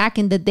even back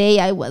in the day,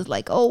 I was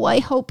like, oh, I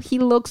hope he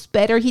looks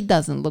better. He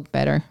doesn't look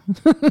better.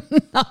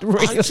 Not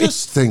really. I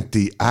just think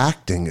the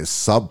acting is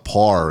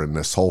subpar in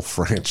this whole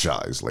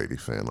franchise, Lady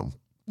Phantom.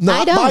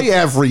 Not by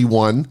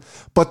everyone,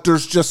 but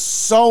there's just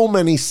so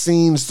many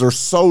scenes. They're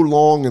so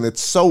long and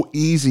it's so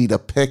easy to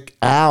pick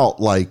out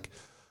like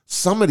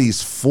some of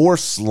these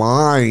forced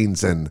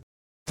lines, and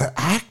the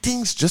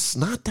acting's just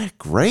not that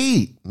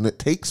great, and it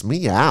takes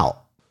me out.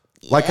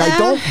 Like, I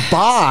don't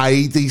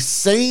buy these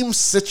same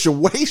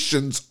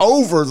situations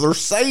over. They're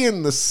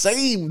saying the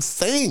same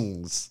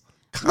things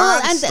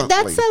constantly. Well, and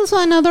that's also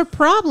another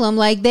problem.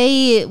 Like,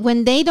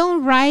 when they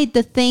don't write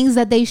the things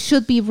that they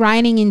should be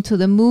writing into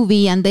the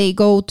movie and they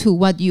go to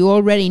what you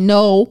already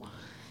know,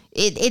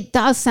 it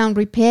does sound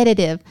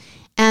repetitive.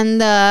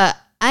 And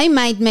I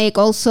might make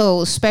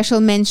also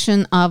special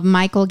mention of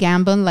Michael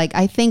Gambon. Like,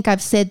 I think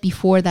I've said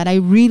before that I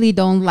really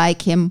don't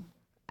like him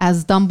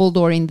as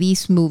Dumbledore in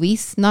these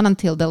movies, not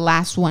until the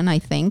last one, I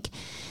think.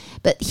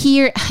 But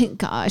here,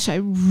 gosh, I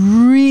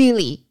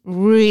really,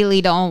 really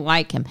don't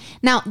like him.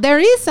 Now, there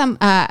is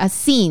a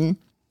scene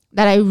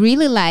that I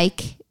really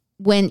like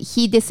when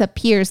he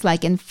disappears,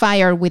 like in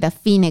fire with a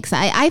phoenix.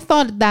 I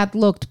thought that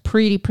looked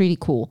pretty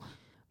cool.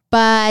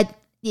 But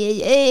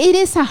it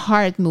is a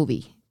hard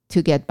movie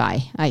to get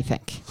by, I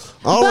think.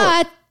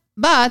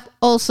 But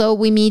also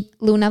we meet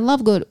Luna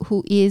Lovegood,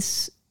 who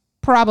is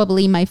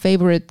probably my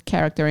favorite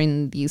character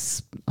in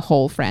this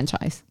whole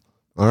franchise.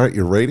 All right,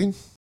 your rating?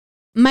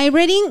 My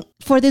rating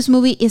for this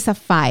movie is a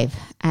 5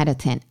 out of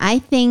 10. I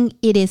think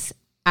it is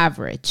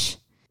average,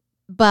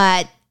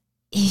 but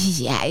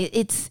yeah,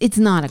 it's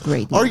not a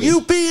great movie. Are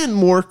you being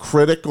more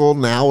critical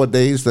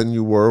nowadays than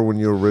you were when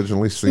you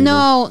originally seen it?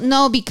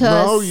 No,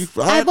 because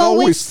I've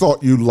always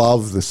thought you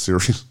loved this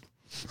series.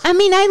 I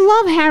mean, I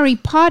love Harry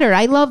Potter.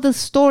 I love the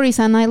stories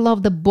and I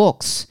love the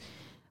books,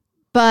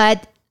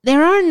 but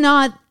there are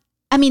not.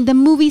 I mean, the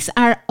movies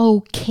are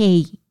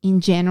okay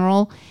in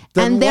general.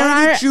 Then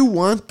why did you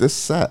want this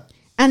set?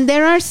 And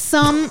there are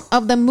some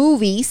of the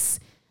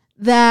movies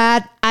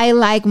that I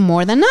like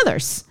more than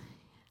others.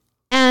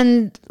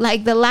 And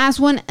like the last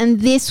one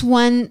and this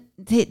one,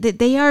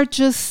 they are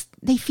just,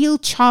 they feel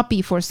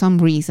choppy for some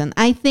reason.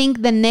 I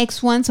think the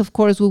next ones, of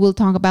course, we will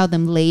talk about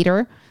them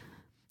later.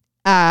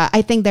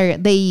 I think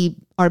they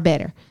are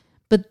better.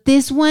 But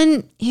this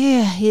one,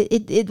 yeah,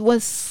 it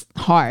was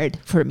hard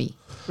for me.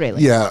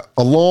 Really. Yeah,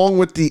 along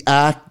with the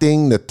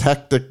acting, the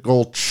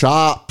technical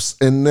chops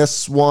in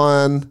this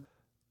one,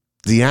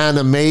 the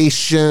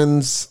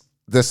animations,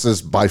 this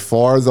is by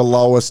far the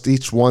lowest.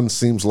 Each one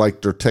seems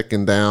like they're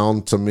ticking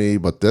down to me,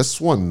 but this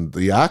one,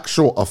 the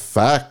actual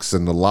effects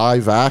and the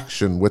live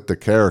action with the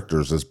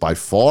characters is by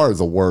far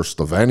the worst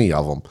of any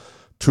of them.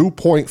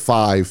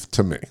 2.5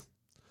 to me.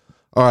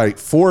 All right,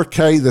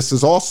 4K, this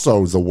is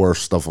also the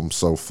worst of them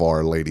so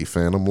far, Lady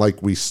Phantom.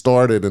 Like we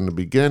started in the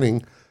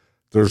beginning,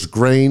 there's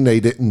grain. They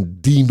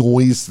didn't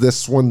denoise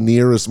this one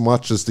near as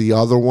much as the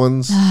other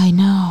ones. I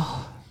know.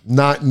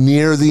 Not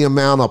near the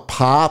amount of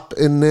pop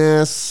in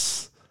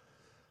this.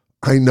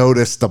 I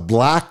noticed the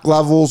black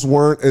levels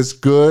weren't as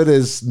good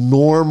as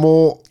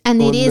normal.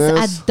 And it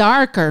is a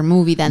darker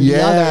movie than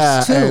the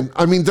others, too. And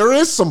I mean, there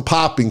is some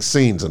popping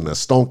scenes in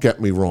this. Don't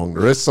get me wrong.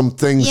 There is some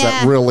things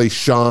that really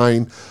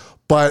shine.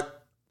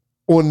 But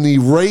on the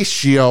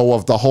ratio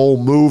of the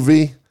whole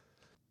movie,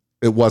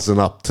 it wasn't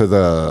up to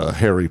the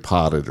Harry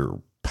Potter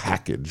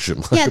package.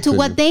 To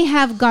what they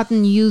have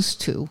gotten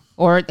used to,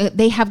 or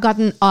they have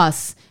gotten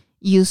us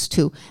used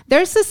to.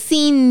 There's a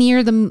scene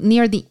near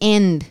the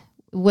end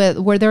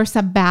where there's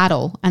a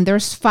battle and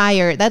there's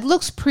fire that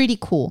looks pretty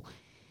cool,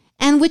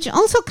 and which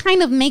also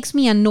kind of makes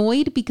me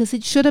annoyed because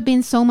it should have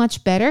been so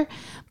much better.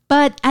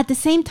 But at the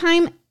same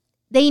time,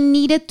 they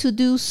needed to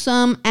do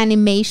some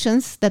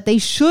animations that they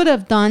should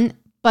have done,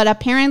 but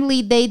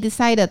apparently they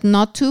decided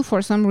not to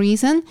for some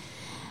reason.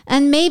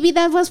 And maybe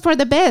that was for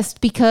the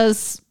best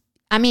because,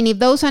 I mean, if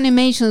those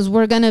animations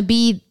were going to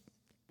be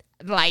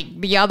like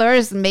the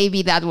others,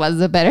 maybe that was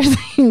the better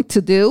thing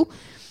to do.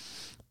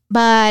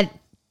 But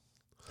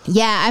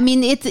yeah, I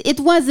mean, it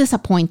was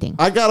disappointing.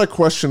 I got a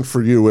question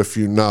for you if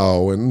you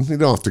know, and you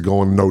don't have to go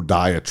on no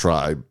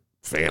diatribe,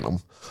 Phantom.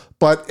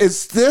 But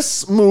is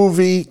this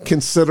movie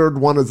considered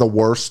one of the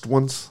worst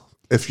ones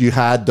if you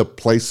had to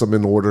place them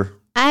in order?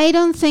 I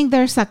don't think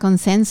there's a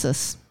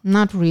consensus.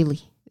 Not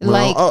really.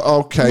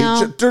 Okay.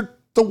 No.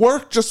 The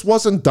work just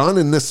wasn't done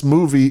in this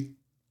movie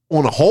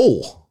on a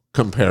whole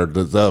compared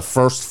to the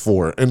first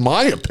four, in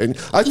my opinion.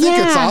 I think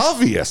it's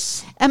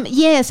obvious.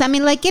 Yes, I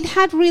mean, like it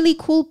had really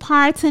cool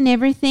parts and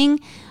everything,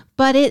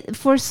 but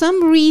for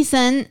some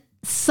reason,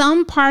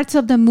 some parts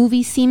of the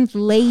movie seemed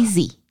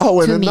lazy.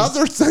 Oh, and to me.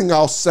 another thing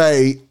I'll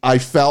say I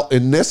felt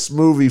in this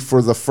movie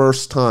for the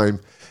first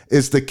time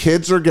is the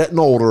kids are getting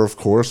older, of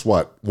course,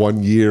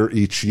 1 year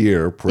each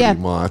year, pretty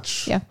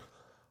much. Yeah.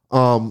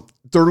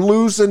 They're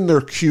losing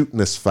their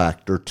cuteness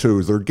factor,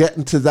 too. They're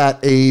getting to that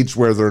age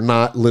where they're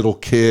not little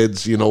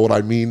kids, you know what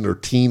I mean? They're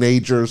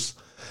teenagers.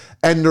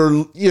 And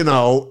they're,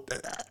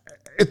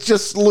 it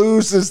just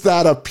loses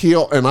that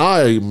appeal. And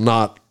I'm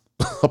not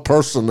a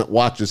person that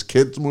watches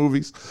kids'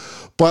 movies.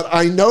 But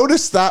I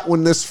noticed that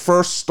when this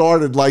first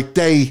started, like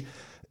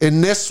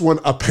in this one,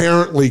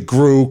 apparently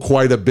grew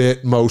quite a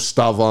bit, most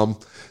of them.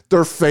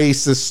 Their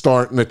face is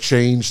starting to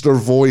change, their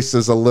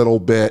voices a little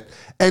bit.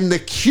 And the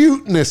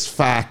cuteness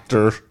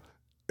factor,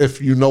 if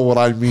you know what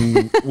I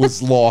mean,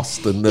 was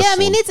lost in this. Yeah, I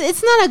mean,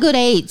 it's not a good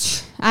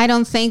age. I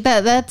don't think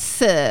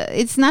that's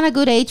it's not a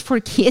good age for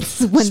kids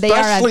when they are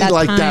at that Especially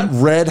like time.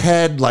 that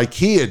redhead, like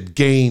he had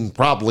gained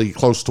probably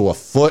close to a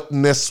foot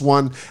in this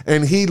one,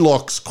 and he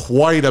looks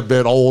quite a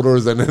bit older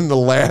than in the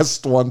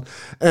last one.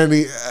 And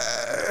they're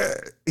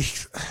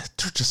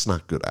just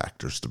not good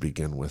actors to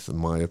begin with, in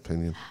my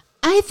opinion.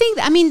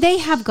 I mean, they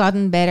have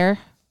gotten better,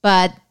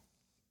 but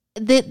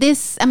in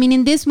this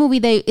movie,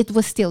 it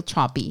was still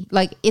choppy,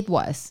 like it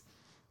was.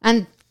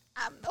 And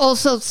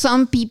also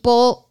some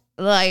people,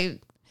 like,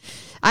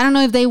 I don't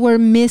know if they were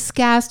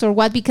miscast or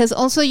what, because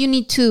also you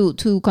need to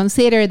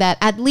consider that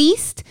at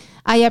least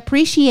I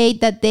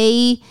appreciate that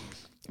they,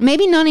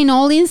 maybe not in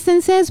all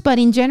instances, but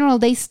in general,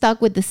 they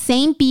stuck with the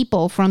same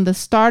people from the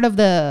start of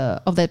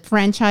the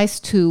franchise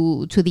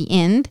to the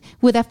end,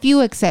 with a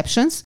few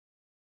exceptions.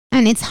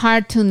 And it's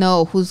hard to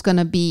know who's going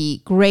to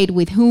be great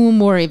with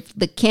whom, or if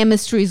the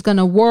chemistry is going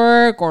to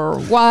work or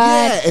what.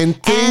 Yeah,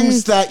 and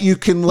things that you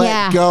can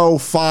let go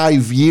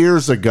 5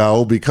 years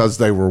ago because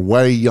they were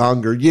way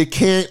younger, you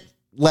can't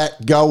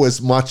let go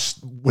as much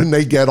when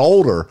they get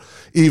older,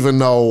 even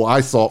though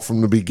I thought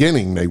from the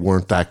beginning they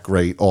weren't that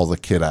great, all the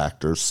kid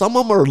actors. Some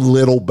of them are a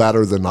little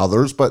better than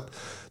others, but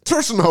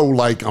there's no,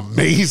 like,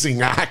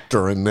 amazing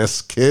actor in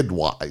this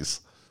kid-wise.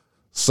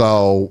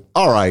 So,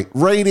 all right,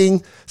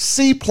 rating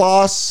C+.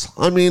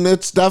 I mean,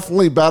 it's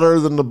definitely better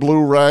than the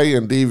Blu-ray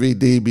and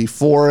DVD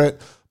before it,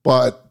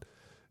 but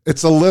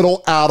it's a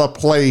little out of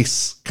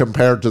place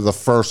compared to the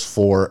first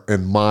four,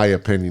 in my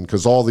opinion,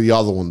 because all the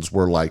other ones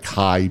were like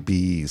high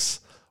Bs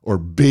or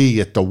B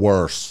at the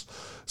worst.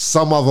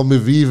 Some of them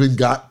have even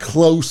got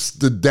close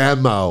to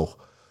demo,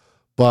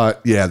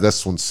 but yeah,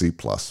 this one's C+.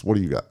 What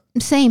do you got?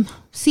 Same,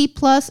 C+,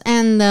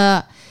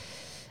 and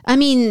I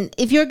mean,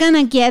 if you're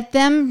gonna get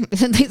them,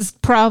 it's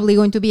probably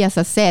going to be as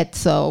a set.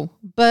 So,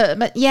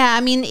 but yeah, I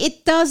mean,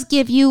 it does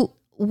give you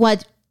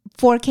what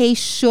 4K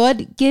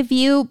should give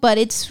you, but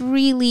it's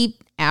really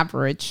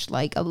average,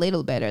 like a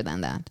little better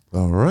than that.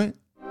 All right.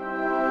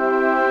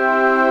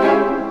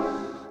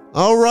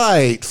 All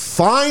right.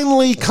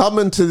 Finally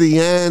coming to the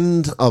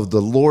end of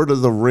the Lord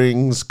of the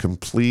Rings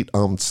complete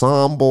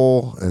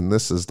ensemble. And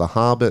this is The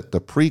Hobbit,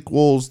 the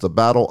prequels, the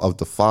Battle of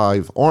the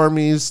Five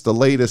Armies, the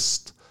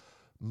latest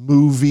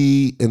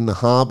movie in the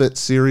Hobbit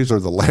series, or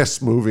the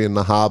last movie in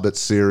the Hobbit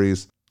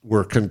series.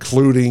 We're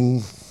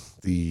concluding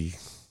the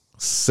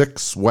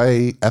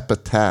 6-way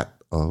epitaph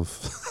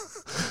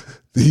of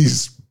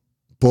these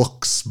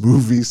books,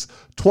 movies.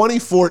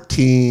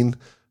 2014,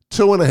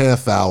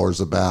 2.5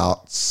 hours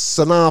about.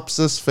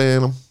 Synopsis,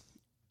 Phantom.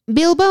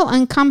 Bilbo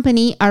and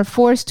company are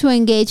forced to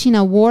engage in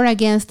a war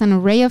against an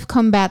array of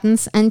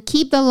combatants and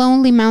keep the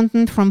Lonely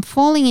Mountain from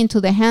falling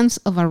into the hands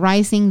of a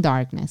rising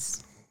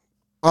darkness.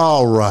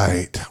 All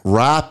right,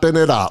 wrapping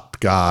it up,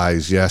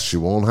 guys. Yes, you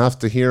won't have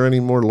to hear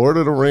any more Lord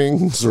of the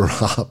Rings or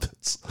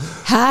Hobbits.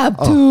 Have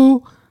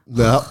to.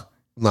 No,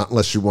 not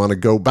unless you want to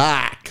go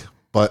back.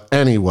 But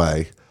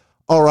anyway,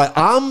 all right,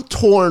 I'm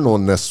torn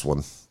on this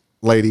one,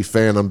 Lady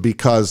Phantom,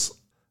 because,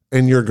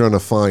 and you're going to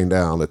find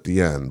out at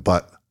the end,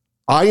 but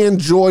I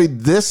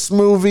enjoyed this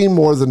movie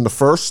more than the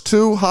first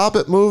two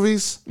Hobbit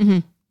movies,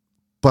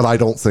 but I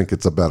don't think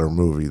it's a better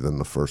movie than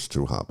the first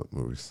two Hobbit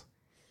movies.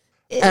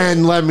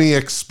 And let me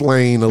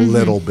explain a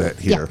little bit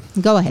here.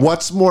 Yeah, go ahead.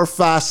 What's more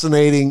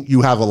fascinating,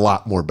 you have a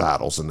lot more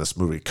battles in this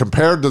movie.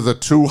 Compared to the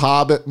two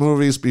Hobbit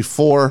movies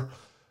before,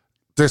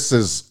 this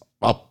is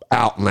a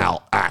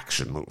out-and-out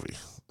action movie.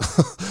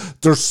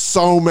 There's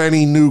so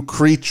many new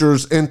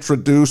creatures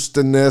introduced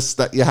in this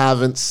that you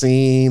haven't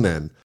seen,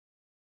 and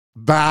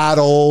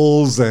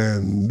battles,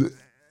 and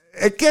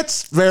it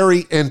gets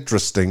very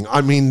interesting.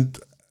 I mean,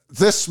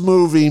 this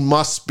movie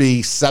must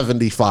be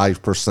 75%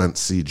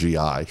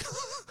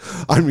 CGI.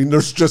 I mean,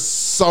 there's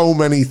just so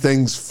many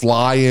things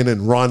flying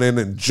and running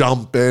and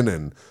jumping,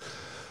 and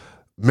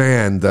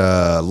man,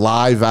 the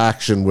live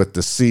action with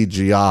the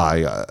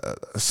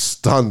CGI is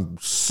done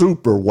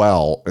super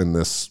well in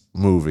this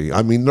movie.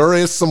 I mean, there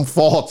is some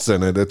faults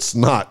in it. It's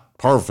not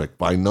perfect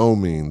by no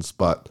means,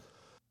 but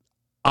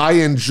I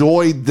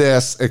enjoyed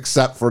this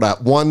except for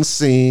that one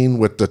scene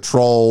with the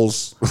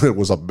trolls. It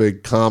was a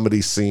big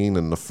comedy scene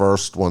in the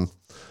first one,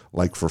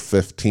 like for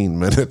 15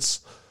 minutes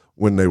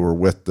when they were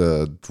with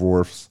the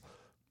dwarfs.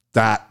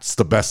 that's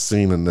the best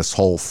scene in this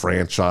whole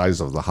franchise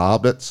of The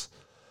Hobbits.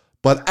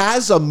 But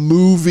as a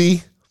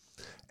movie,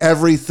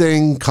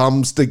 everything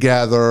comes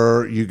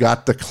together. You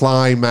got the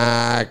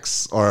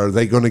climax. Are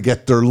they going to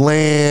get their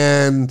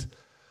land?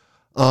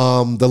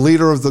 The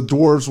leader of the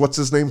dwarves, what's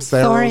his name?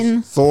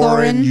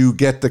 Thorin. You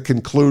get the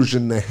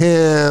conclusion to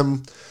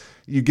him.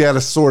 You get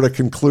a sort of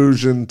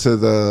conclusion to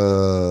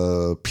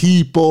the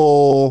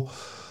people.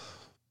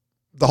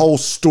 The whole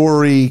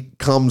story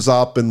comes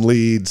up and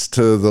leads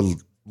to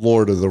the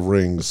Lord of the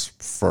Rings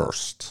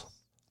first.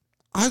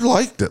 I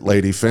liked it,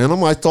 Lady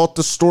Phantom. I thought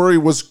the story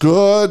was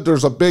good.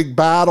 There's a big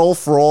battle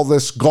for all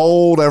this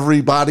gold.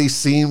 Everybody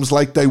seems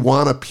like they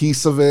want a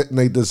piece of it and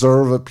they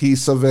deserve a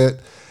piece of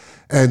it.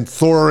 And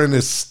Thorin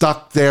is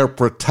stuck there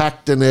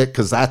protecting it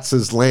because that's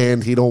his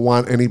land. He don't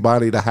want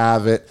anybody to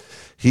have it.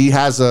 He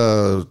has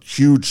a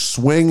huge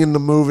swing in the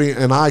movie,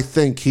 and I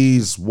think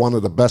he's one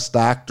of the best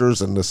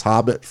actors in this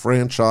Hobbit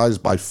franchise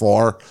by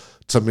far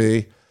to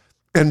me.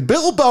 And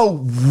Bilbo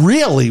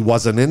really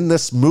wasn't in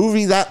this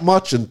movie that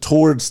much and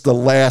towards the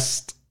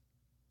last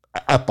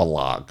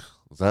epilogue.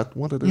 Is that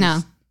what it is? No,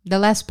 the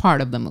last part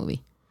of the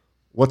movie.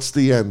 What's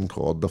the end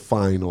called? The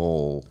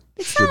final...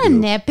 It's not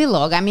an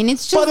epilogue. I mean,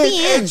 it's just the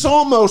end. It's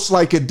almost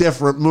like a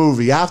different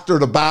movie. After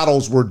the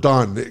battles were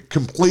done, it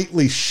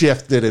completely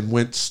shifted and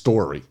went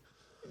story.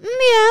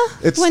 Yeah.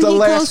 It's when the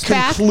last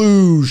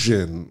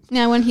conclusion.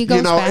 Yeah, when he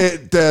goes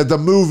back. The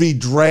movie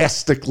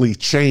drastically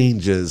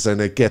changes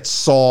and it gets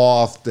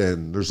soft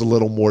and there's a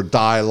little more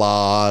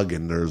dialogue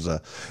and there's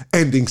a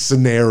ending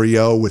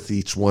scenario with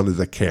each one of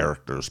the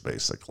characters,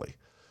 basically.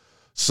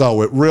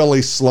 So it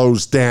really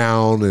slows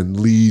down and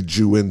leads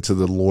you into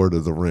the Lord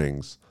of the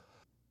Rings.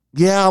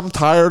 Yeah, I'm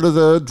tired of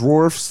the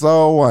dwarfs,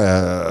 though.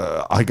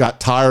 I got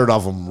tired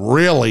of them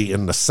really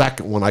in the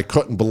second one. I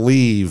couldn't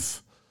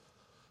believe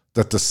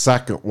that the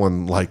second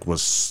one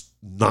was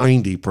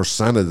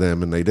 90% of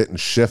them and they didn't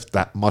shift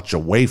that much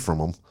away from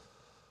them.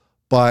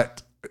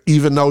 But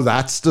even though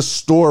that's the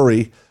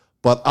story,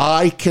 but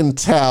I can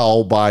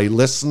tell by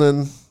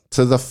listening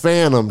to the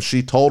Phantom,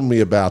 she told me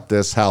about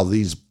this, how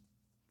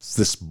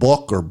this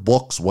book or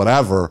books,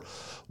 whatever,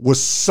 was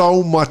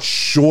so much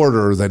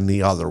shorter than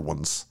the other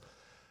ones.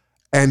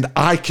 And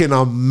I can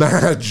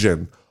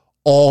imagine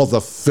all the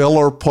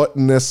filler put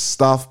in this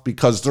stuff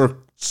because there are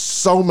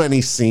so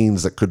many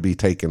scenes that could be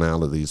taken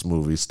out of these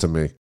movies to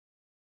me.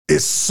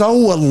 It's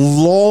so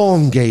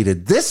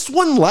elongated. This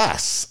one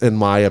less, in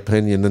my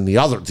opinion, than the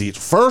other. The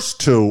first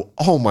two,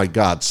 oh my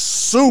God,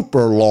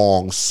 super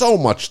long. So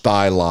much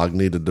dialogue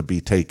needed to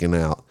be taken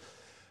out.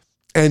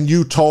 And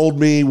you told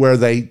me where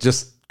they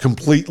just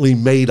completely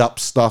made up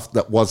stuff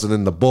that wasn't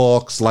in the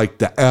books, like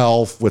the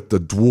elf with the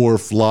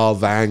dwarf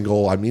love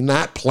angle. I mean,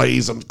 that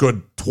plays a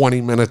good 20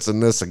 minutes in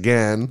this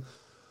again.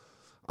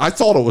 I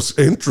thought it was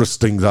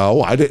interesting,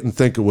 though. I didn't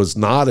think it was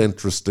not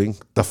interesting.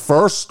 The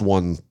first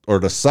one, or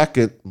the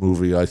second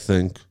movie, I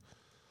think,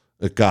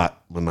 it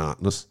got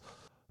monotonous.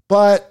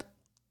 But,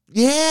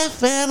 yeah,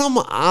 Phantom,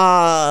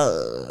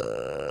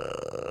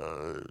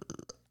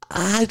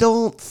 I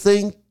don't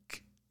think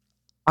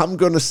I'm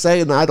going to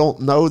say, and I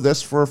don't know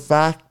this for a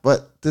fact,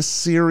 but this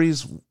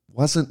series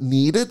wasn't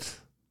needed.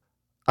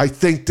 I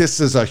think this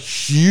is a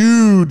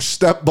huge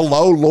step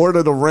below Lord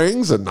of the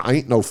Rings, and I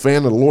ain't no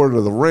fan of Lord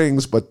of the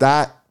Rings, but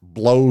that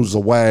blows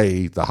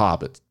away the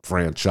Hobbit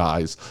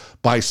franchise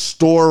by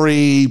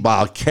story,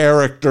 by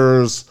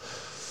characters,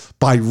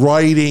 by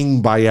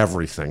writing, by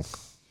everything.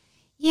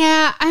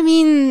 Yeah, I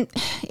mean,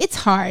 it's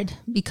hard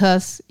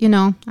because,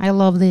 I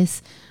love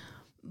this.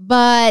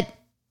 But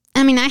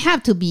I mean, I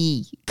have to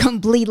be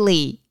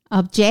completely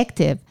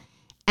objective.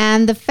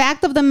 And the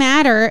fact of the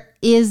matter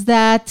is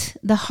that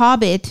The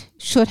Hobbit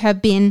should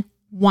have been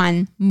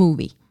one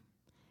movie.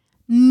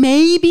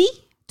 Maybe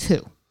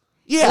two.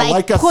 Yeah,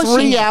 like a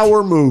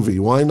 3-hour movie.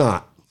 Why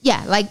not?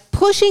 Yeah, like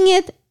pushing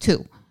it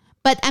two.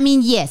 But I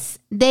mean, yes,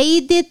 they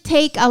did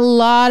take a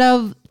lot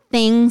of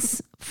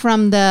things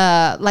from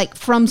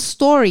from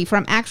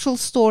actual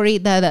story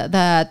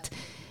that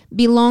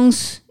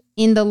belongs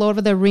in the Lord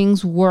of the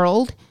Rings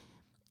world.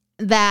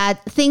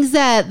 That things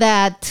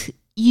that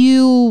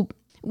you,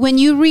 when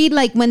you read,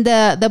 like when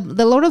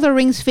the Lord of the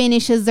Rings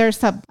finishes,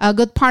 there's a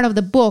good part of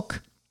the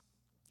book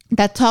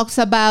that talks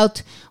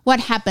about what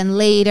happened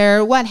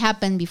later, what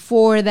happened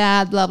before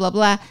that, blah, blah,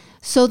 blah.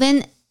 So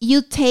then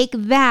you take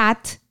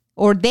that,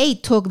 or they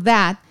took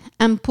that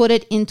and put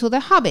it into The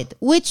Hobbit,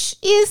 which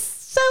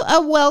is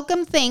a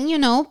welcome thing,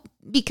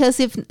 because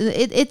if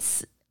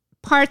it's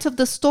parts of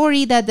the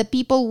story that the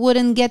people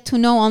wouldn't get to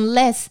know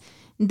unless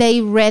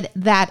they read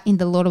that in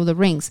the Lord of the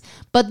Rings.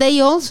 But they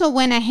also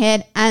went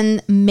ahead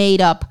and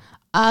made up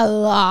a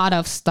lot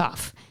of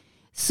stuff.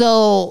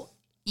 So,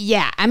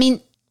 yeah, I mean,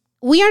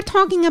 we are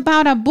talking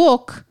about a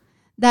book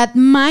that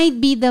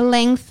might be the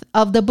length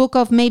of the book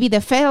of maybe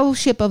the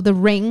Fellowship of the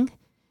Ring,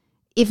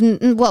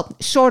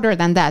 shorter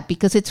than that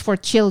because it's for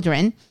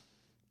children,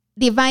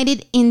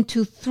 divided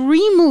into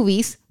 3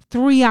 movies,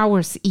 3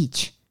 hours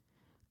each.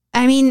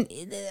 I mean,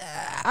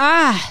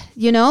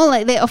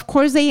 of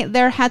course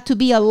there had to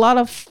be a lot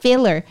of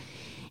filler.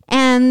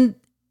 And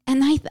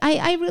And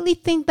I really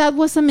think that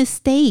was a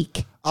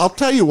mistake. I'll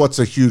tell you what's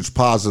a huge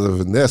positive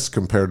in this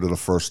compared to the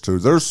first two.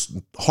 There's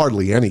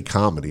hardly any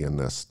comedy in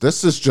this.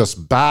 This is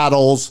just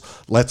battles.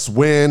 Let's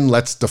win.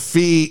 Let's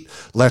defeat.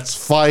 Let's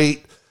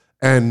fight.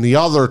 And the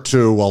other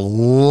two, a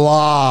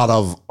lot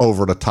of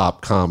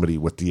over-the-top comedy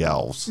with the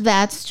elves.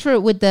 That's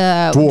true, with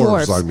the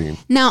Dwarves, dwarves. I mean.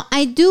 Now,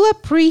 I do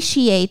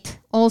appreciate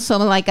also,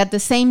 like at the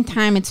same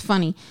time, it's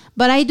funny,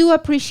 but I do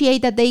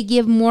appreciate that they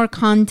give more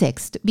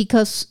context,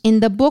 because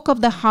in the book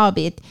of The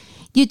Hobbit,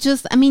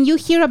 you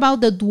hear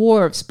about the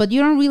dwarves, but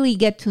you don't really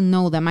get to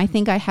know them. I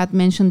think I had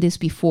mentioned this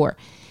before.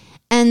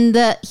 And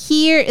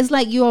here it's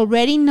like you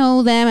already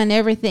know them and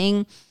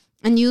everything.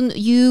 And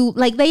you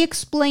like, they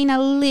explain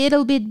a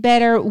little bit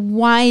better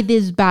why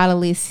this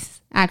battle is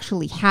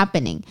actually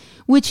happening,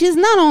 which is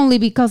not only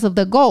because of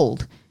the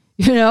gold,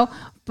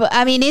 but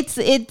I mean,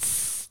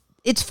 it's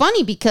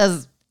funny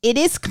because it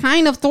is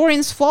kind of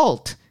Thorin's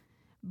fault.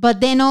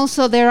 But then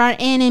also there are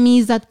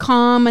enemies that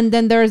come, and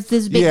then there's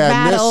this big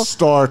battle. Yeah, this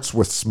starts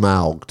with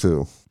Smaug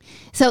too.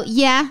 So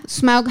yeah,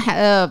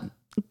 Smaug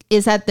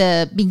is at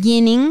the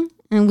beginning,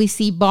 and we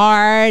see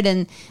Bard,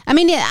 and I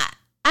mean,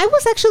 I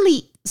was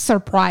actually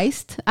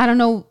surprised. I don't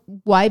know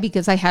why,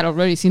 because I had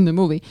already seen the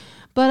movie,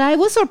 but I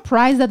was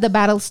surprised that the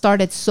battle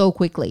started so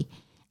quickly.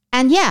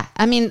 And yeah,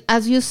 I mean,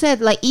 as you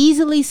said, like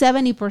easily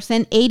 70%,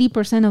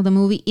 80% of the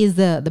movie is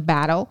the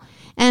battle.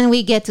 And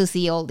we get to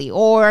see all the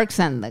orcs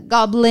and the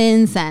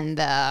goblins and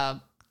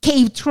the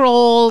cave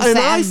trolls. And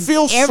I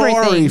feel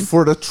sorry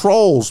for the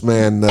trolls,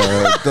 man.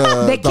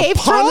 The cave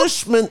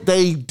punishment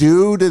they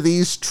do to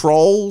these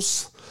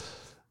trolls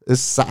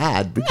is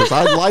sad, because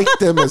I like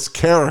them as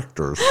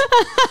characters.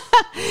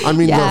 I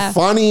mean, they're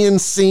funny in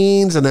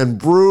scenes and then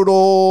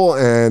brutal,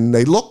 and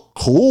they look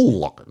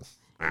cool looking.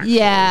 Actually.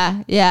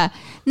 Yeah.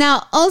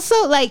 Now,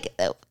 also, like,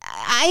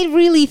 I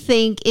really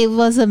think it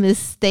was a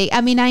mistake.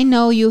 I mean, I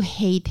know you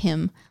hate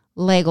him,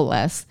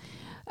 Legolas.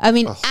 I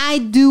mean, I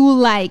do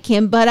like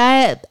him, but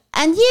I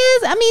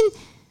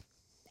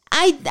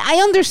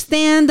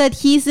understand that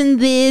he's in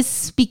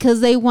this because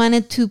they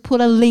wanted to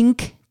put a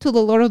link to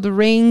the Lord of the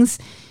Rings,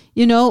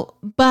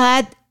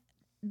 but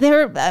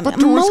there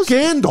was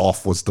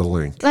Gandalf was the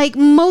link. Like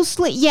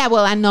mostly,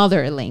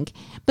 another link.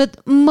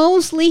 But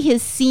mostly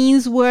his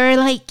scenes were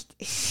like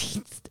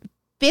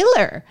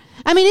filler.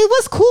 I mean, it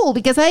was cool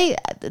because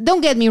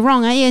don't get me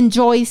wrong, I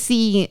enjoy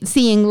seeing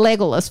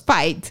Legolas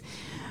fight.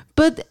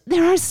 But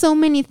there are so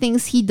many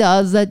things he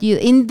does that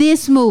in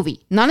this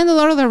movie, not in the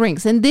Lord of the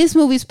Rings, in this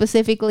movie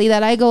specifically,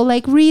 that I go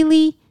like,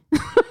 really?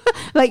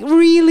 Like,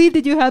 really?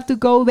 Did you have to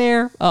go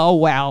there? Oh,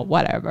 well,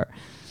 whatever.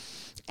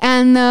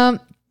 And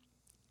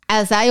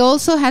as I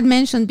also had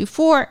mentioned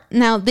before,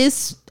 now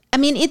this, I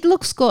mean, it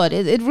looks good.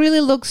 It really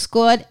looks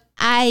good.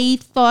 I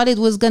thought it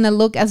was going to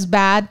look as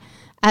bad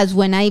as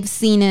when I've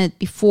seen it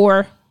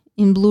before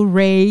in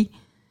Blu-ray,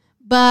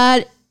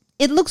 but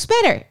it looks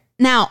better.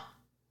 Now,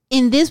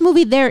 in this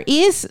movie, there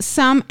is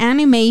some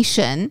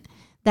animation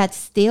that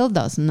still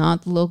does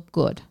not look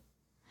good.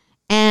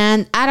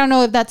 And I don't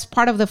know if that's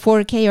part of the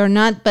 4K or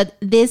not, but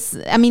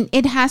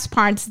it has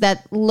parts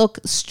that look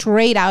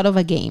straight out of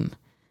a game,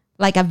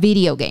 like a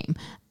video game.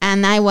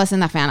 And I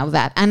wasn't a fan of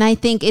that. And I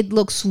think it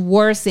looks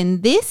worse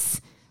in this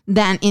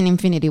than in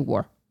Infinity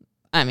War.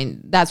 I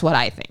mean, that's what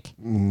I think.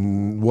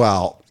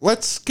 Well,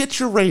 let's get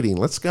your rating.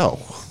 Let's go.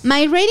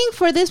 My rating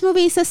for this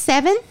movie is a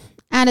 7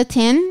 out of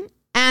 10.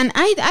 And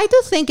I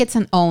do think it's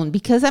an own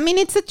because, I mean,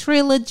 it's a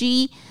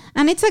trilogy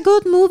and it's a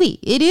good movie.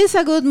 It is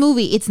a good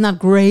movie. It's not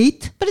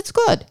great, but it's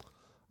good.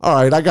 All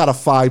right, I got a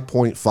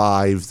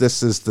 5.5.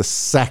 This is the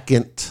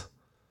second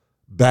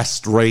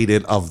best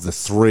rated of the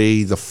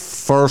three. The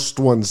first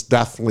one's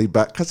definitely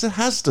better because it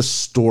has the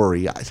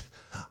story.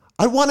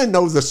 I want to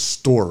know the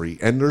story,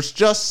 and there's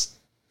just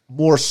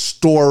more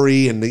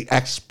story and the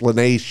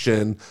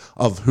explanation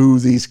of who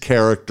these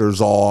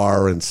characters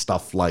are and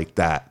stuff like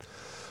that.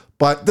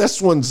 But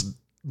this one's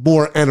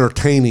more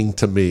entertaining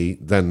to me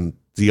than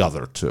the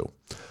other two.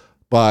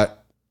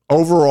 But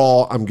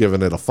overall, I'm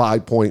giving it a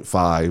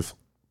 5.5.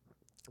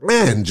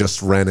 Man,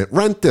 just rent it.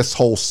 Rent this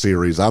whole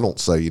series. I don't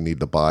say you need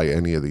to buy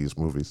any of these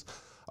movies.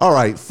 All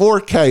right,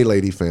 4K,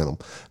 Lady Phantom.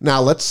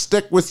 Now, let's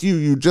stick with you.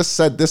 You just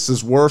said this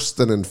is worse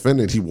than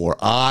Infinity War.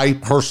 I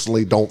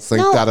personally don't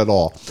think that at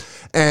all.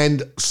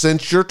 And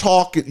since you're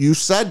talking, you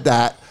said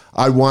that,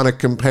 I want to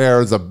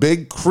compare the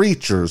big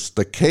creatures,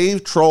 the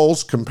cave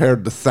trolls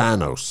compared to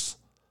Thanos.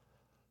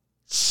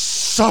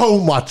 So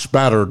much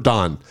better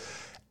done.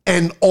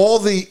 And all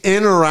the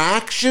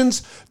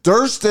interactions,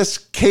 there's this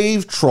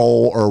cave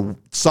troll or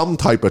some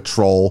type of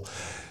troll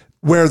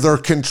where they're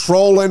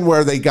controlling,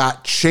 where they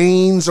got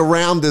chains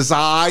around his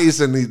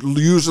eyes and he's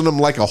using them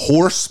like a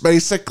horse,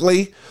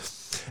 basically.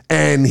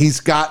 And he's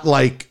got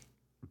like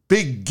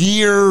big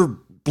gear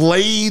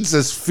blades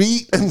as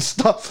feet and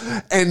stuff.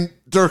 And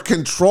they're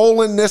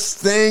controlling this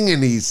thing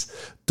and he's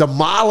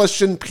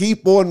demolishing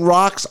people and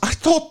rocks. I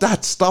thought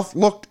that stuff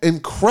looked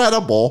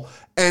incredible.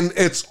 And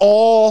it's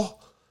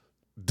all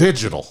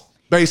digital,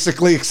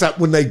 basically, except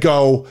when they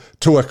go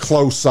to a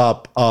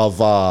close-up of,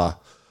 the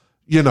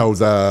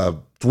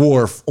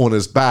dwarf on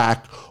his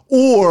back,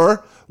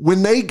 or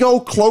when they go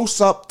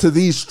close up to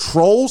these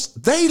trolls,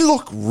 they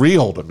look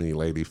real to me,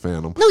 Lady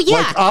Phantom. No, yeah.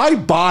 Like, I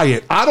buy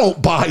it. I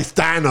don't buy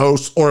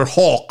Thanos or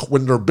Hulk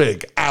when they're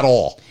big at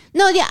all.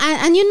 No, yeah,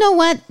 and you know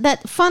what?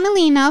 That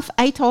funnily enough,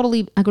 I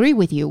totally agree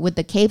with you with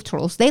the cave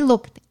trolls. They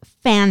looked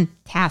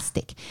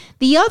fantastic.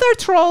 The other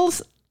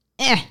trolls,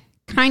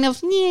 kind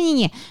of,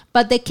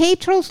 but the cave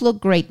trolls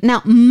look great.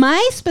 Now,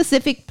 my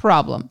specific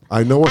problem,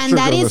 I know what and you're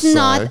that going to is say.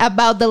 not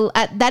about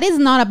that is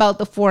not about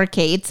the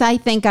 4K. It's I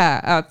think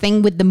a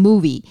thing with the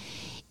movie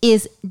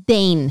is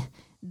Dane,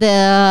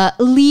 the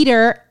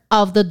leader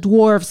of the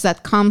dwarves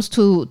that comes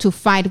to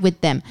fight with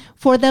them.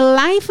 For the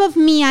life of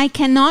me, I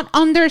cannot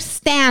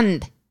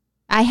understand.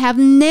 I have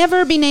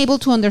never been able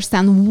to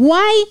understand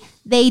why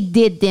they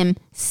did them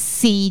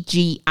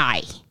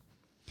CGI.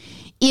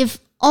 If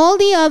all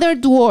the other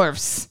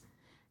dwarves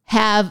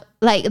have,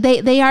 like,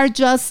 they are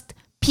just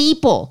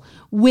people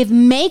with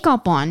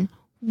makeup on,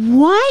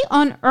 why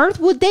on earth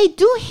would they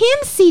do him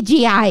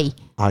CGI?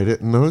 I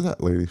didn't know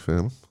that, Lady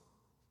Phantom.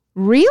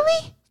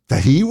 Really?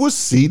 That he was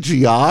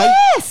CGI?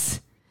 Yes.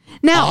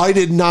 Now, I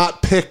did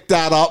not pick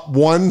that up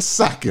 1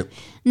 second.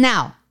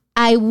 Now,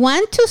 I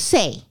want to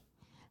say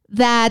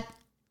that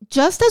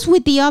just as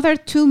with the other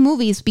two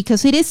movies,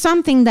 because it is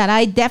something that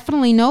I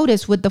definitely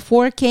noticed with the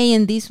 4K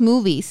in these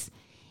movies,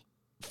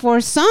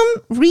 for some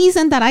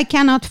reason that I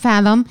cannot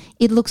fathom,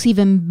 it looks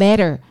even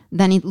better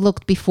than it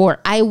looked before.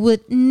 I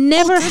would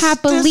never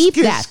have believed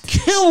that.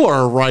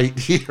 Killer right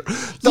here.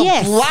 The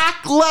Yes.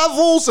 black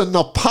levels and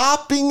the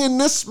popping in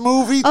this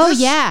movie. Oh, this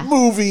yeah.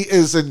 movie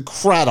is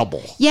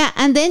incredible. Yeah,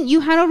 and then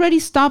you had already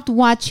stopped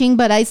watching,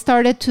 but I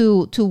started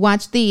to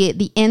watch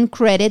the end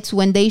credits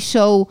when they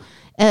show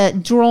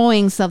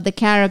drawings of the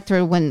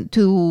character when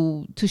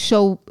to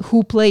show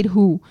who played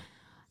who.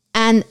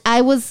 And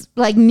I was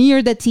like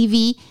near the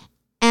TV,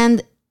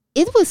 and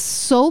it was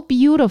so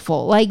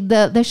beautiful. Like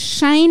the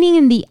shining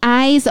in the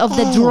eyes of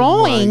the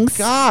drawings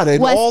my God,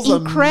 and was all the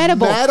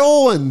incredible.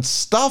 metal and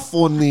stuff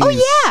on these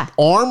yeah.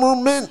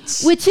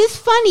 armaments. Which is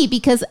funny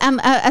because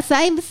as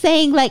I'm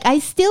saying, like, I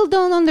still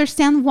don't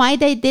understand why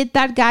they did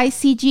that guy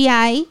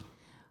CGI,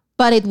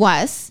 but it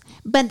was.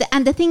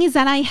 And the thing is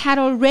that I had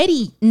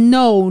already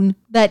known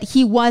that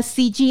he was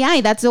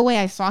CGI. That's the way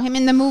I saw him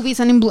in the movies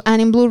and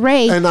in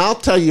Blu-ray. And I'll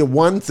tell you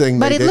one thing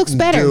But they it looks didn't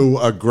better. do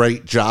a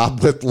great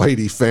job with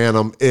Lady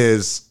Phantom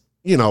is,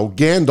 you know,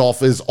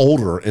 Gandalf is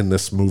older in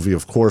this movie,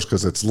 of course,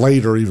 because it's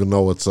later, even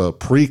though it's a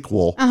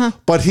prequel.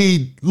 But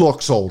he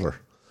looks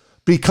older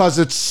because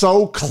it's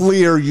so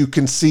clear you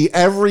can see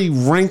every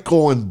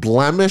wrinkle and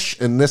blemish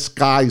in this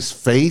guy's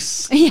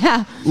face.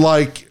 Yeah.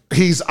 Like,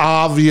 he's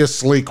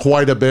obviously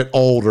quite a bit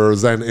older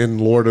than in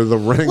Lord of the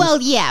Rings.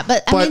 Well, yeah,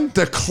 but I mean,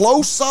 the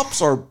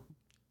close-ups are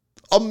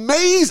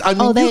amazing. I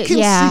mean, you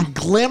can see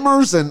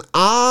glimmers and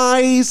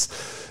eyes,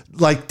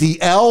 like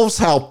the elves,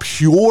 how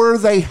pure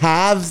they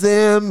have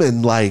them,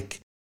 and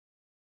like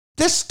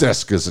this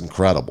disc is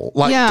incredible.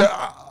 Like,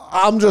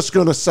 I'm just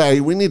gonna say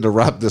we need to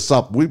wrap this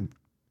up. We've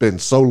been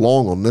so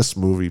long on this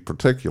movie in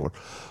particular,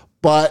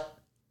 but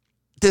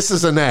this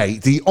is an A.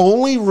 The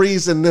only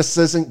reason this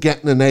isn't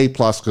getting an A+,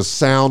 because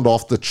sound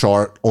off the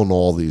chart on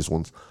all these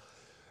ones,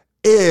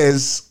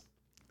 is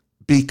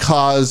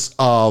because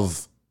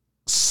of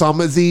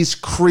some of these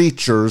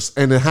creatures,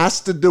 and it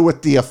has to do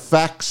with the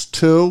effects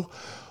too,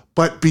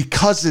 but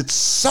because it's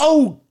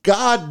so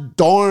god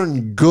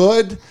darn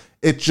good,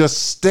 it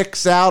just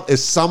sticks out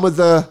as some of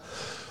the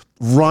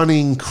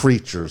running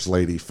creatures,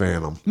 Lady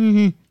Phantom.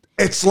 Mm-hmm.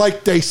 It's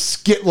like they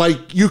skip,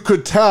 like you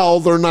could tell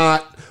they're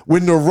not,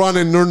 when they're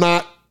running, they're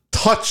not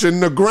touching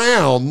the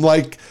ground.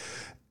 Like,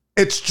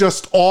 it's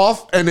just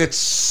off, and it's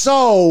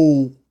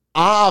so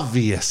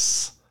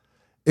obvious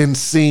in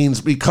scenes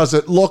because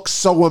it looks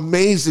so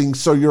amazing,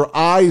 so your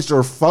eyes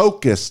are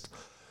focused.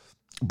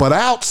 But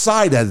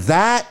outside of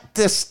that,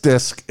 this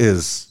disc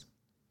is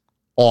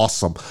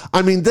awesome.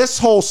 I mean, this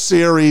whole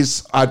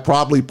series, I'd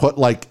probably put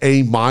like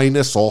A-,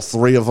 all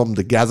three of them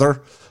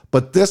together,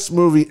 but this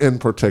movie in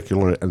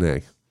particular, an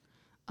A.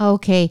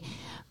 Okay.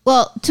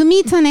 Well, to me,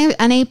 it's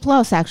an A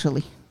plus,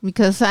 actually,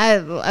 because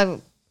I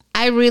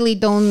really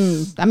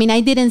don't, I mean, I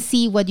didn't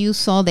see what you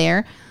saw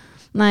there.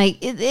 Like,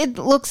 it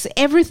looks,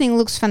 everything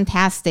looks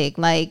fantastic.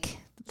 Like,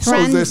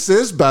 So this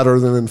is better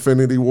than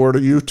Infinity War to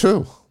you,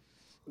 too.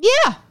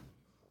 Yeah.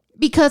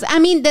 Because, I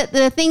mean,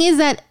 the thing is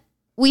that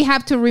we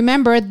have to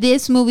remember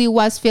this movie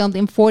was filmed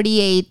in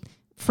 48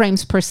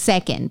 frames per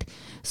second.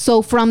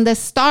 So from the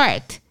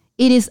start,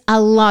 it is a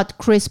lot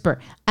crisper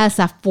as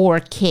a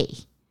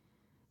 4K,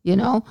 you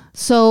know?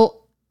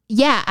 So,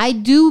 yeah, I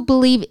do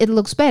believe it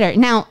looks better.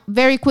 Now,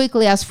 very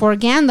quickly, as for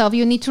Gandalf,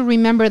 you need to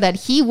remember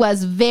that he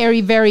was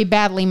very, very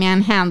badly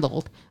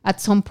manhandled at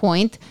some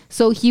point.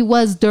 So he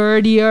was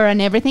dirtier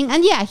and everything.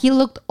 And yeah, he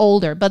looked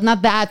older, but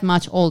not that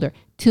much older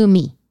to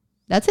me.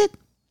 That's it.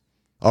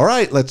 All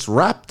right, let's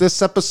wrap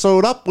this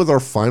episode up with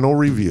our final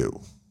review.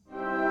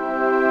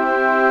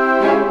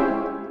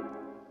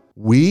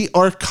 we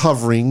are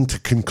covering, to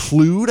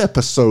conclude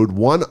episode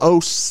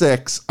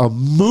 106, a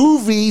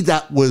movie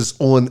that was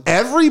on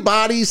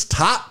everybody's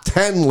top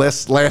 10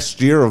 list last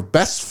year of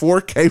best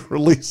 4K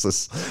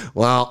releases.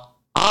 Well,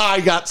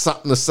 I got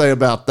something to say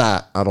about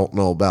that. I don't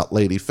know about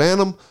Lady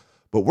Phantom,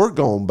 but we're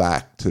going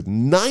back to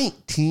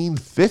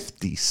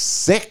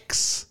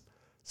 1956,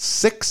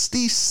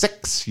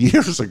 66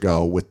 years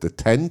ago with the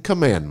Ten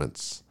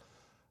Commandments.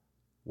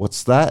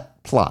 What's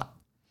that plot?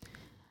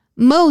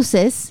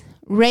 Moses,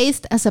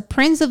 raised as a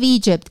prince of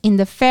Egypt in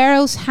the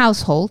Pharaoh's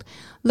household,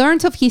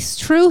 learned of his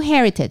true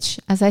heritage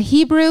as a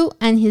Hebrew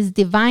and his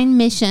divine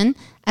mission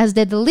as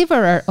the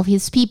deliverer of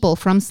his people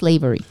from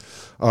slavery.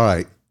 All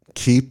right.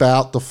 Keep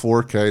out the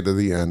 4K to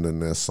the end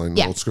in this. I know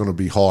Yeah. it's going to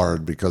be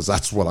hard because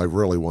that's what I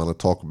really want to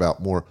talk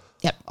about more.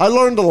 Yep. I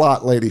learned a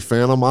lot, Lady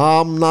Phantom.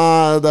 I'm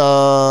not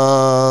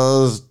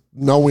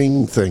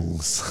knowing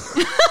things.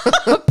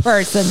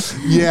 Person.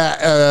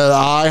 Yeah,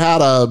 I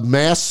had a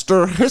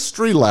master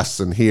history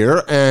lesson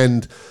here,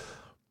 and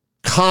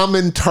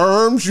common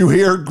terms you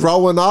hear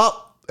growing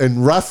up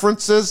and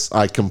references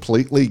I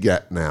completely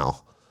get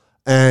now.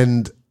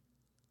 And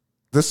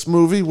this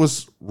movie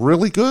was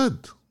really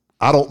good.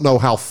 I don't know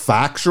how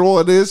factual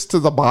it is to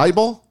the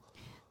Bible.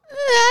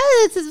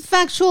 It's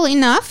factual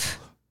enough,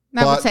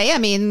 I would But say. I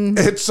mean,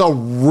 it's a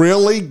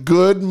really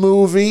good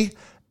movie,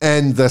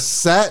 and the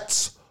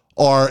sets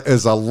are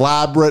as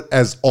elaborate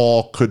as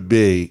all could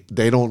be.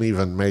 They don't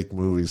even make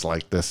movies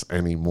like this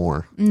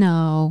anymore.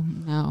 no.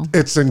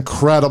 It's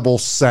incredible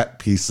set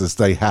pieces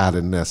they had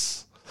in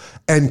this,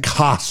 and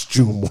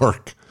costume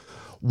work.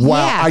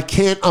 Wow, Yeah. I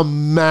can't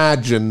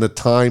imagine the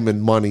time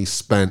and money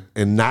spent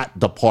in that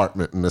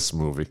department in this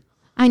movie.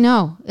 I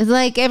know. It's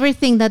like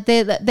everything that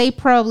they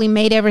probably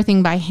made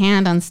everything by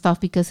hand and stuff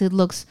because it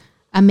looks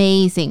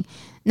amazing.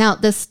 Now,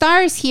 the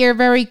stars here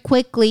very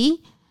quickly,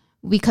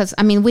 because,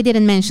 I mean, we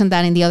didn't mention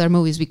that in the other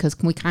movies because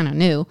we kind of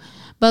knew.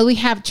 But we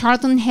have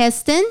Charlton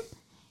Heston,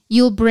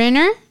 Yul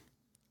Brynner,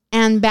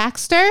 Ann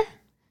Baxter,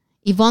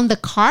 Yvonne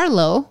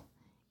DiCarlo,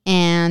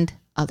 and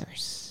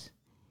others.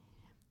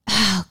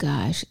 Oh,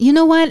 gosh. You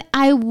know what?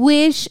 I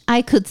wish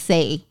I could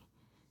say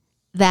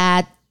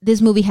that this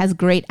movie has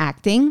great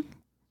acting,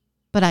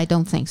 but I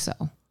don't think so.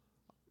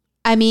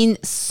 I mean,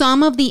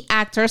 some of the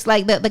actors,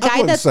 like the I guy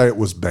wouldn't that... say it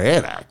was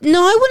bad acting.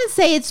 No, I wouldn't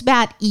say it's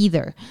bad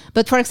either.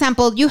 But for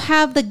example, you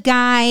have the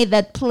guy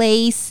that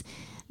plays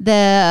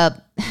the,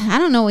 I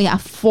don't know, a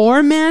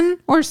foreman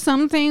or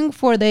something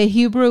for the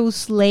Hebrew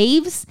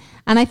slaves.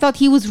 And I thought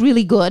he was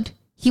really good.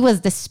 He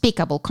was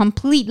despicable,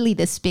 completely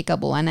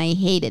despicable, and I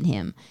hated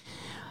him.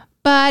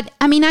 But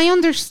I mean, I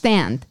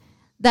understand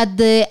that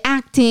the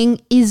acting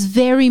is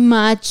very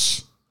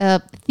much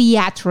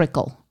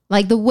theatrical.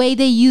 Like the way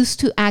they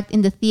used to act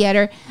in the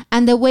theater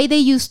and the way they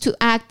used to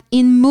act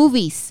in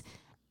movies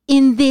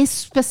in this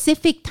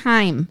specific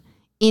time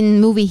in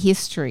movie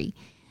history.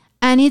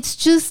 And it's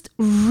just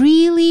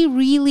really,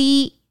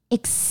 really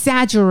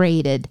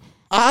exaggerated.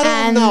 I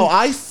don't know.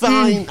 I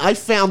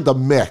found the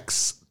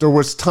mix. There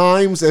was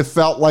times it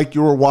felt like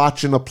you were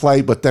watching a play,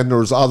 but then there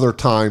was other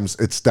times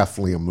it's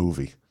definitely a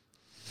movie.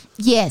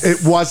 Yes.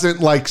 It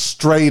wasn't like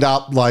straight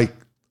up like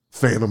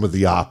Phantom of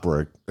the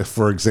Opera,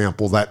 for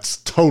example, that's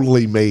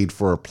totally made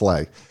for a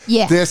play.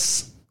 Yeah.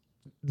 This,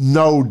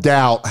 no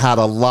doubt, had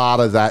a lot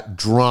of that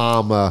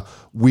drama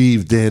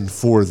weaved in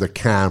for the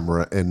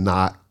camera and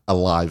not a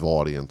live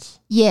audience.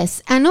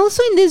 Yes. And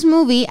also in this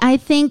movie, I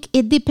think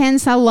it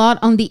depends a lot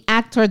on the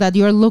actor that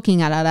you're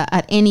looking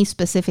at any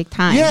specific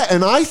time. Yeah,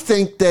 and I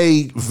think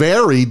they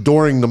varied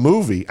during the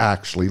movie,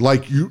 actually.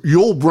 Like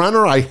Yul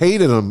Brynner, I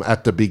hated him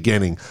at the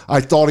beginning.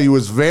 I thought he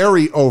was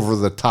very over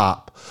the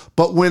top.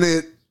 But when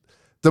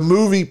the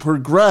movie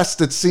progressed,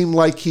 it seemed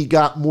like he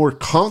got more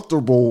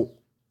comfortable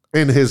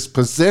in his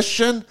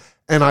position,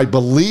 and I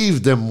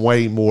believed him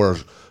way more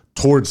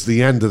towards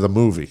the end of the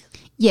movie.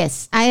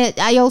 Yes,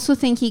 I also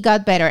think he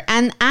got better.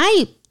 And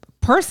I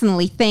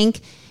personally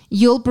think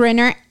Yul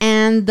Brynner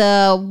and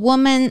the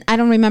woman, I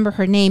don't remember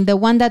her name, the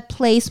one that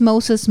plays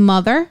Moses'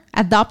 mother,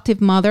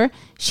 adoptive mother,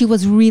 she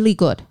was really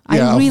good.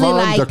 Yeah, I really Yvonne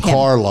liked him.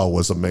 DiCarlo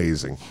was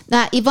amazing.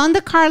 Yvonne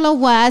DiCarlo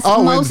was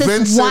Moses' and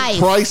Vincent wife.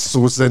 Price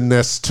was in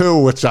this too,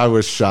 which I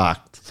was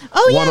shocked.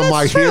 Oh, yeah, One of that's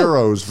my true.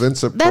 heroes,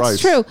 Vincent That's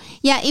Price. true.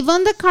 Yeah,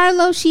 Yvonne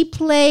DiCarlo, she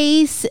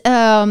plays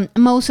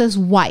Moses'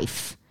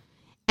 wife.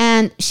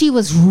 And she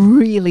was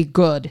really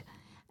good.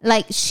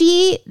 Like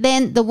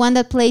then the one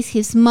that plays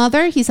his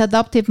mother, his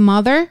adoptive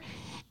mother,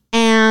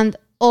 and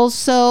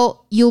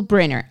also Yul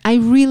Brynner. I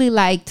really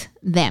liked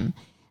them.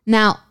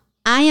 Now,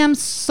 I am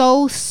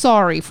so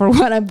sorry for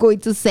what I'm going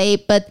to say,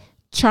 but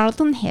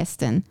Charlton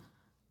Heston,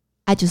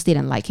 I just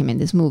didn't like him in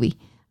this movie.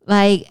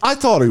 Like, I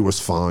thought he was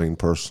fine,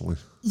 personally.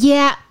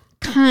 yeah,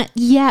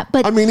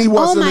 but I mean, he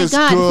wasn't as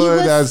God,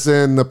 good as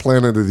in the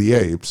Planet of the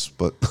Apes,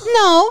 but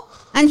no,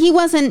 and he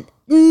wasn't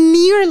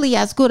nearly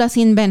as good as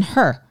in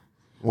Ben-Hur.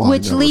 Well,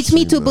 which I've never leads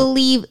me seen to that.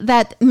 believe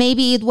that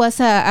maybe it was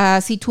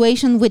a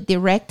situation with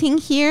directing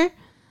here.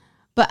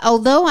 But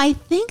although I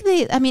think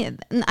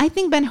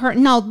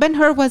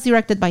Ben-Hur was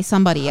directed by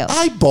somebody else.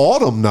 I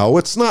bought him, though.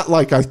 It's not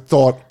like I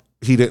thought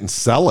he didn't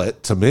sell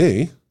it to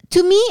me.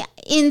 To me,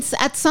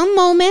 at some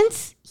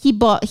moments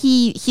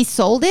he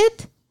sold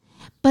it,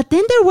 but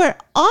then there were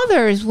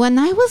others when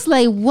I was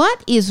like,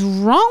 what is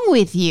wrong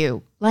with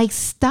you? Like,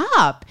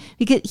 stop.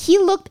 Because he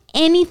looked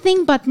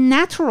anything but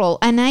natural.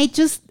 And I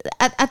just,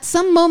 at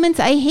some moments,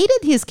 I hated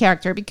his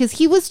character because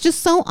he was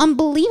just so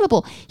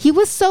unbelievable. He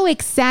was so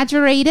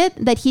exaggerated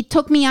that he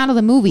took me out of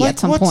the movie at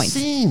some point. What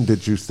scene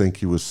did you think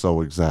he was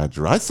so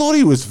exaggerated? I thought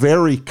he was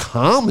very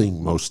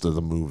calming most of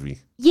the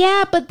movie.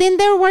 Yeah, but then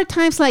there were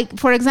times, like,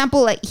 for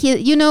example, like,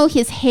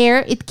 his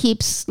hair, it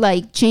keeps,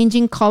 like,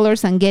 changing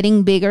colors and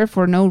getting bigger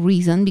for no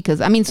reason. Because,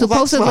 I mean,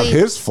 supposedly... That's not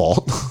his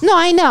fault. No,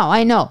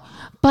 I know.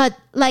 But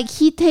like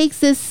he takes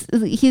this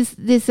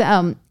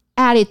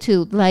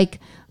attitude like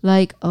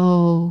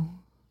oh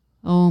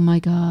my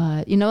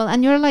God,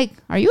 and you're like,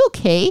 are you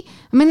okay?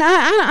 I mean,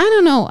 I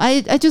don't know.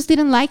 I just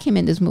didn't like him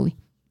in this movie.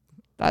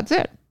 That's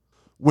it.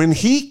 When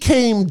he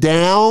came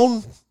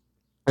down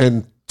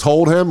and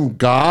told him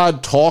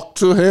God talked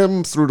to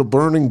him through the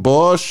burning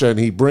bush and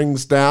he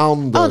brings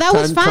down the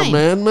Ten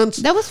Commandments.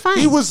 That was fine.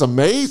 He was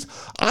amazed.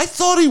 I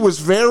thought he was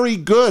very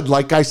good.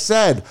 Like I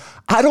said,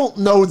 I don't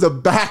know the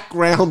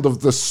background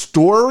of the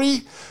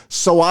story,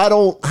 so I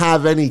don't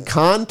have any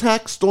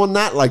context on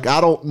that. Like,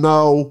 I don't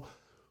know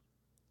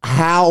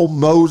how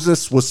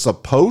Moses was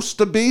supposed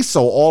to be,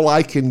 so all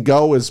I can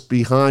go is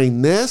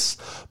behind this.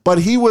 But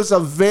he was a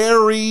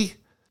very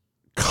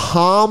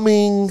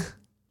calming,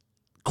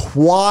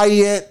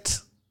 quiet,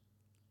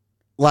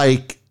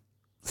 like,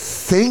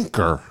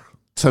 thinker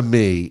to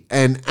me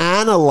and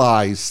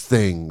analyzed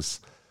things.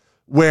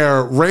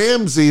 Where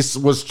Ramses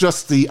was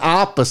just the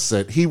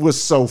opposite. He was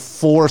so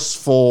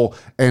forceful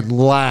and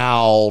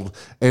loud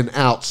and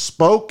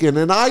outspoken.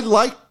 And I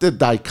liked the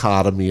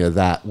dichotomy of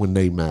that when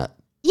they met.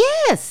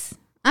 Yes.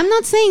 I'm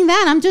not saying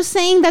that. I'm just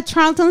saying that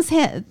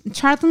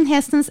Charlton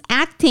Heston's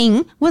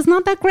acting was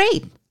not that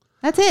great.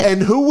 That's it.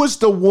 And who was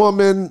the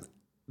woman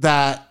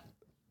that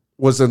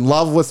was in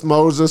love with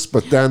Moses,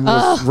 but then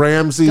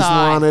Ramses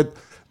wanted?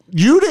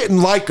 You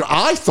didn't like her.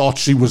 I thought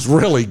she was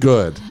really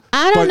good.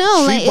 I don't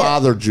know. She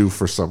bothered you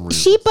for some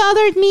reason. She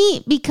bothered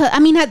me because, I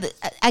mean,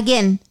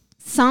 again,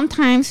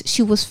 sometimes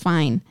she was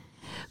fine.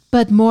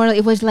 But more,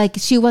 it was like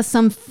she was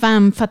some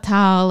femme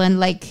fatale and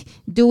like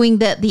doing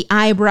the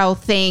eyebrow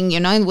thing,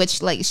 in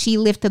which like she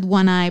lifted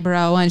one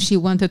eyebrow and she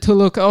wanted to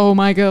look, oh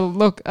my God,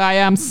 look, I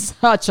am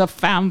such a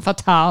femme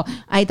fatale.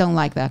 I don't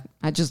like that.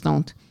 I just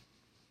don't.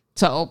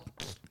 So...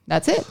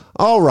 that's it.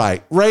 All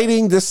right.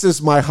 Rating. This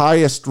is my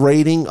highest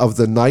rating of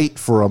the night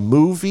for a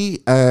movie.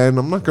 And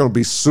I'm not going to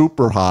be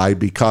super high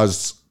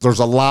because there's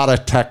a lot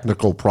of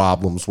technical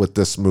problems with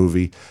this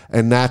movie.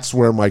 And that's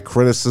where my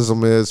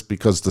criticism is,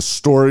 because the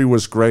story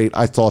was great.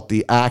 I thought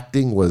the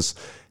acting was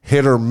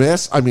hit or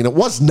miss. I mean, it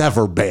was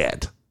never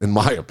bad, in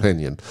my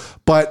opinion.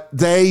 But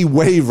they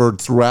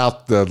wavered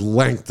throughout the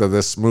length of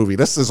this movie.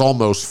 This is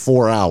almost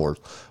 4 hours.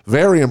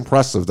 Very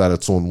impressive that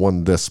it's on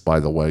one disc, by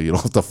the way. You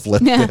don't have to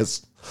flip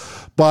this.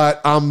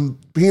 But I'm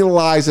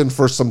penalizing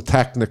for some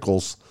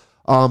technicals.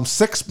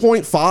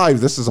 6.5,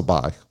 this is a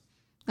buy.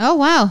 Oh,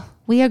 wow.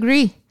 We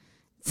agree.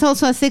 It's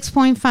also a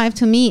 6.5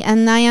 to me.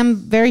 And I am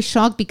very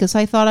shocked because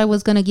I thought I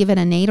was going to give it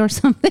an 8 or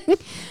something.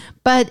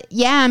 But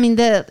yeah, I mean,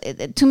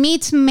 to me,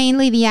 it's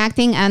mainly the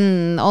acting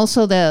and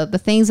also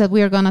the things that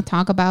we are going to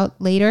talk about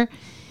later.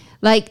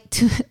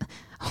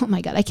 Oh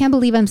my God, I can't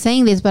believe I'm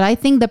saying this, but I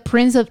think The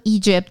Prince of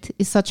Egypt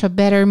is such a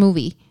better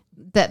movie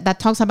that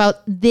talks about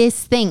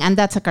this thing. And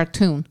that's a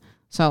cartoon.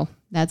 So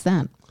that's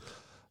that.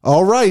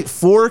 All right,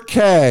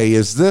 4K.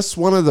 Is this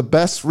one of the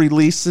best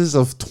releases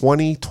of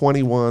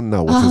 2021?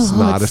 No, it is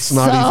not. It's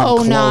not even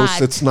close.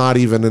 Not. It's not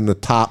even in the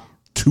top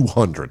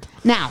 200.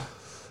 Now,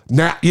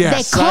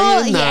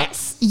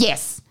 yes.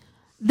 Yes.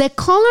 The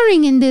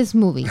coloring in this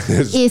movie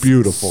is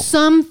beautiful.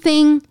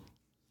 Something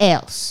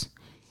else.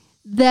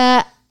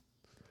 The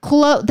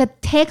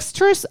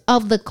textures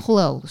of the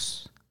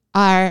clothes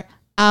are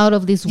out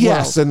of this world.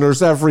 Yes, and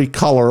there's every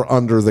color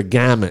under the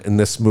gamut in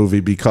this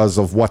movie because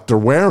of what they're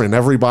wearing.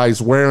 Everybody's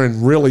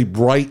wearing really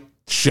bright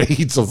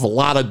shades of a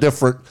lot of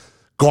different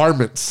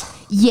garments.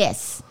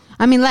 Yes.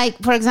 I mean, like,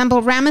 for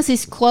example,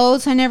 Ramesses'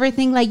 clothes and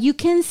everything, like, you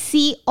can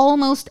see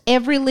almost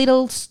every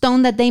little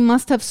stone that they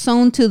must have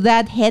sewn to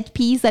that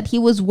headpiece that he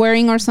was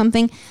wearing or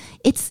something.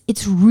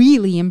 It's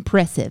really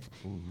impressive.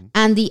 Mm-hmm.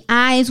 And the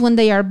eyes, when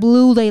they are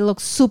blue, they look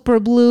super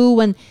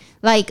blue. And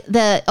like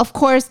of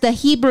course, the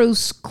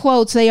Hebrews'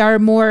 clothes, they are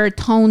more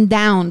toned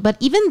down. But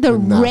even the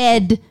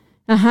red,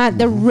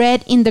 the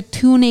red in the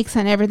tunics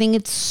and everything,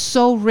 it's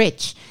so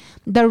rich.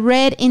 The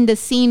red in the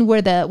scene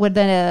where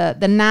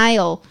the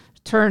Nile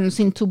turns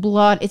into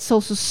blood, it's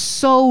also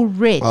so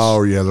rich.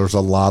 Oh yeah, there's a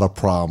lot of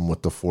problem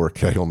with the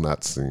 4K on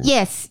that scene.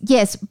 Yes.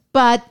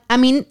 But I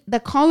mean,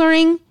 the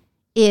coloring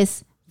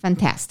is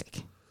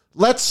fantastic.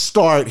 Let's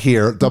start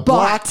here. The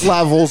black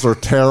levels are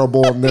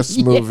terrible in this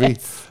movie.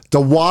 Yes. The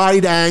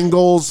wide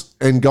angles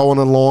and going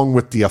along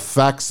with the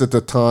effects at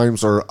the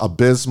times are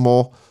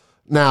abysmal.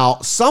 Now,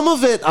 some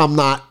of it I'm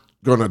not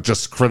going to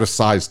just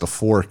criticize the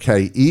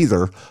 4K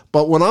either,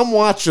 but when I'm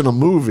watching a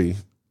movie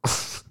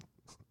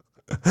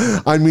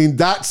I mean,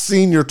 that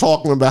scene you're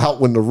talking about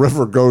when the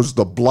river goes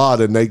to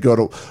blood and they go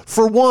to,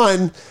 for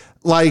one,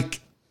 like,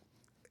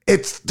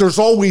 there's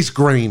always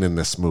grain in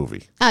this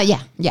movie. Oh,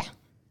 yeah, yeah.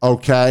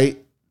 Okay?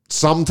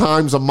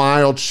 Sometimes a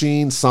mild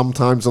sheen,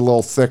 sometimes a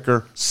little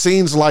thicker.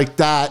 Scenes like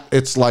that,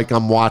 it's like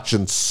I'm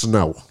watching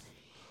snow.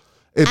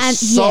 It's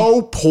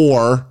so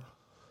poor.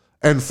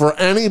 And for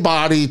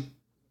anybody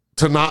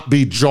to not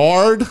be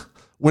jarred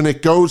when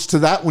it goes to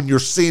that, when you're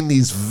seeing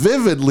these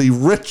vividly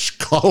rich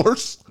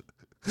colors,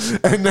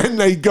 and then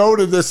they go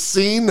to this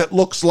scene that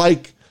looks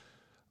like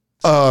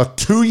a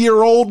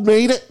 2-year-old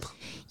made it.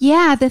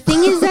 Yeah, the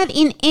thing is that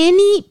in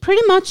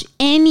pretty much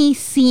any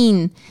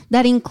scene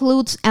that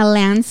includes a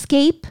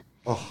landscape,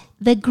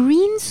 the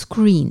green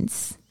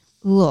screens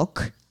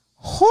look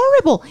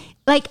horrible.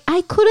 Like,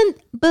 I couldn't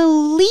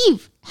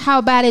believe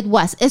how bad it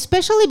was,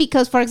 especially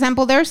because, for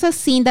example, there's a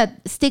scene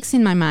that sticks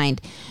in my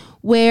mind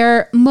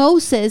where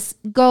Moses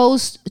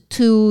goes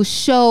to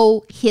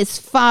show his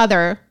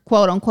father,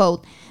 quote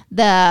unquote,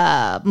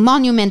 the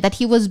monument that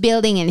he was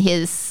building in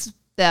his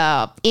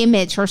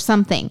image or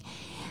something.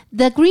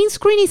 The green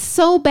screen is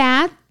so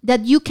bad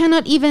that you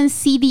cannot even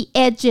see the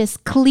edges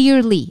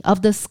clearly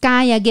of the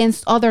sky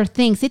against other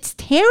things. It's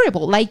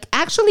terrible, like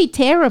actually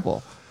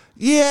terrible.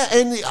 Yeah,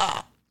 and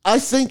I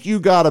think you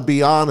got to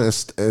be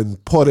honest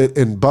and put it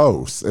in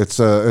both. It's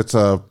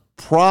a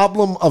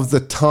problem of the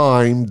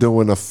time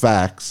doing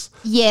effects.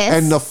 Yes.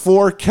 And the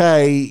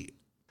 4K,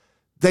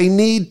 they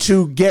need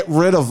to get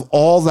rid of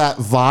all that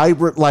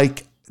vibrant,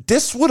 like,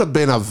 this would have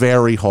been a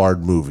very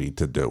hard movie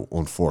to do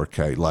on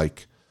 4K,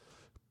 like,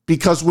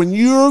 because when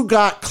you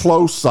got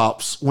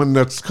close-ups,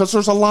 because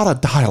there's a lot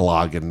of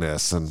dialogue in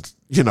this, and,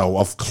 you know,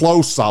 of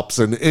close-ups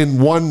and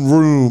in one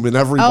room and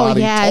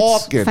everybody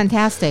talking. It's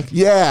fantastic.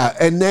 Yeah,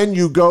 and then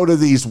you go to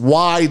these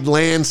wide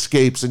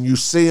landscapes and you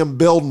see them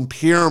building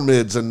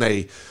pyramids and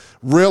they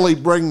really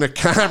bring the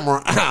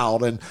camera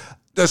out and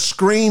the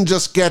screen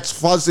just gets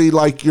fuzzy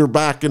like you're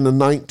back in the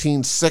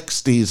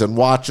 1960s and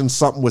watching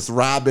something with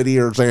rabbit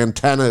ears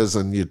antennas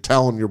and you're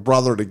telling your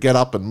brother to get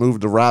up and move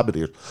the rabbit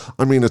ears.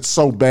 I mean, it's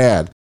so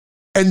bad.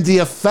 And the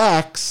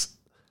effects,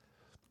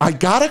 I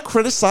gotta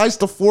criticize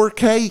the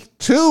 4K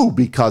too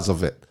because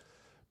of it.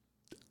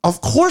 Of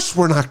course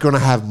we're not going to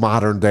have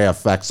modern day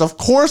effects. Of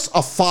course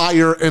a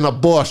fire in a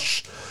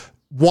bush.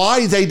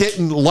 Why they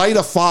didn't light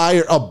a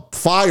fire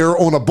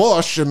on a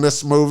bush in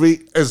this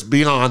movie is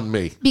beyond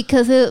me.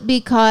 Because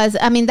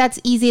I mean, that's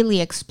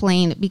easily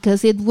explained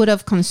because it would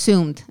have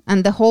consumed.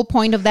 And the whole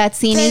point of that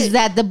scene is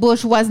that the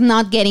bush was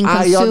not getting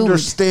consumed. I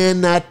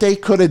understand that. They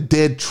could have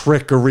did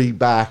trickery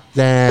back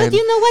then. But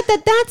you know what?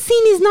 That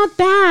scene is not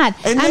bad.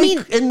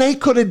 And they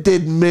could have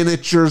did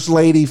miniatures,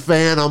 Lady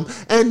Phantom,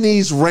 and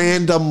these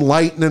random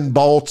lightning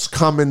bolts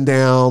coming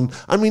down.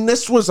 I mean,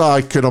 this was,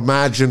 I could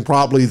imagine,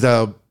 probably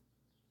the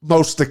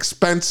most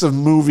expensive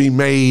movie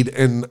made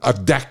in a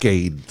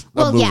decade.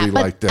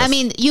 Like this. I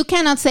mean, you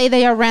cannot say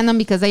they are random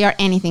because they are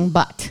anything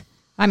but.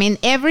 I mean,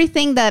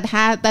 everything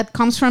that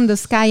comes from the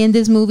sky in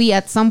this movie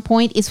at some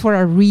point is for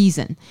a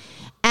reason.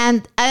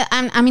 And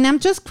I'm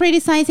just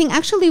criticizing.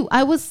 Actually,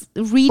 I was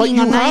reading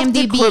on IMDb. But you have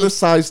to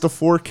criticize the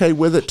 4K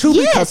with it too,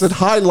 because it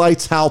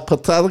highlights how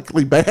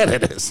pathetically bad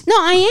it is. No,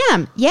 I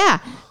am. Yeah.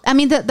 I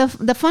mean,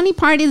 the funny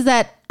part is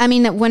that, I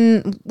mean,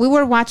 when we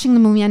were watching the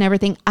movie and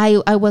everything,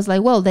 I was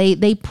like, well,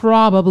 they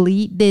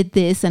probably did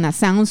this in a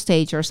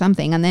soundstage or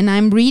something. And then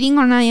I'm reading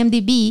on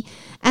IMDb,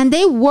 and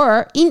they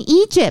were in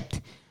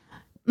Egypt.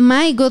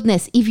 My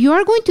goodness, if you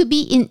are going to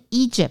be in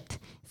Egypt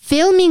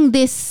filming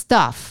this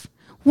stuff,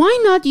 why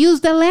not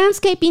use the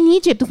landscape in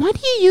Egypt? Why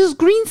do you use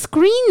green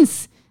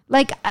screens?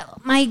 Like,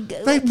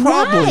 they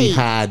probably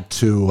had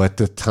to at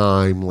the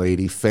time,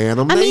 Lady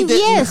Phantom. They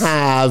didn't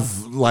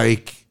have,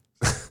 like,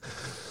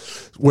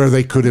 where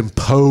they could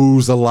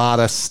impose a lot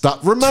of stuff.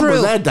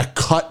 Remember, they had to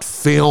cut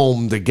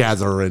film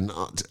together, and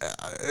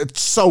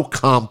it's so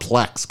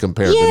complex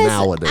compared to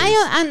nowadays.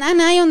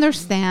 I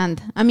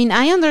understand. I mean,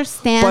 I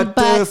understand. But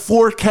the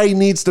 4K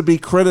needs to be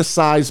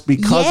criticized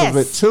because of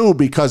it, too,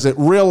 because it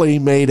really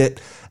made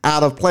it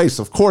out of place.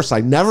 Of course,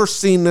 I never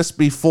seen this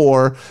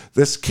before.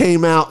 This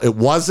came out, it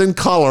was in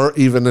color,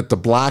 even at the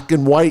black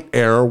and white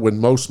era when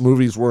most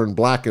movies were in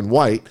black and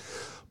white.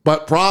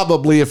 But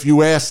probably if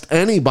you asked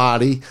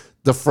anybody,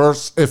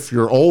 if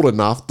you're old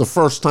enough, the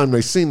first time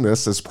they seen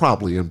this is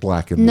probably in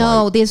black and white.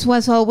 No, this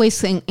was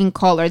always in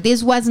color.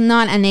 This was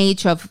not an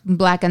age of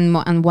black and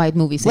white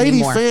movies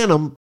anymore. Lady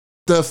Phantom,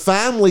 the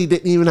family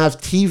didn't even have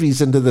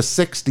TVs into the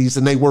 60s,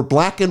 and they were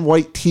black and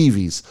white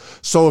TVs.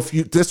 So if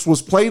this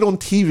was played on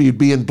TV, it'd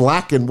be in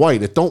black and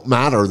white. It don't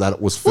matter that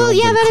it was filmed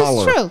in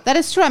color. Well, yeah, that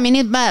is true. I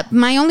mean,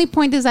 my only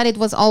point is that it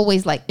was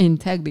always like in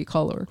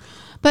Technicolor.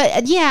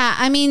 But yeah,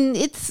 I mean,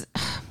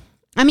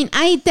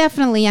 I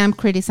definitely am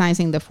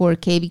criticizing the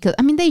 4K because,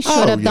 I mean, they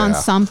should have done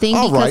something.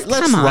 All right,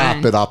 let's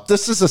wrap it up.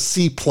 This is a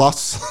C+.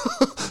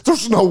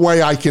 There's no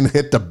way I can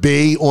hit the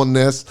B on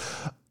this.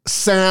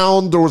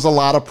 Sound, there was a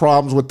lot of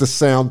problems with the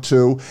sound,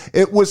 too.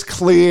 It was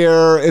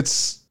clear.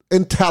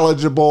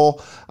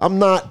 intelligible. I'm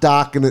not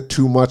docking it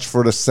too much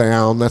for the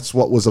sound. That's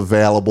what was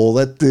available.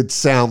 That did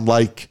sound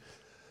like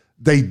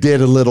they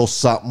did a little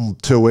something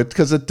to it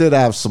because it did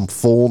have some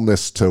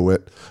fullness to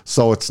it.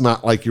 So it's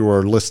not like you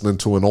were listening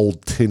to an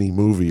old tinny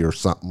movie or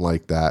something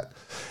like that.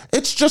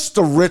 It's just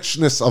the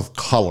richness of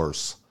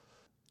colors.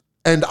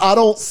 And I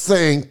don't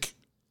think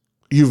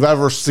you've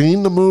ever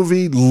seen the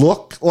movie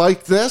look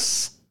like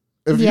this.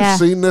 If you've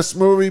seen this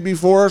movie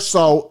before.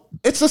 So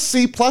it's a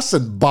C+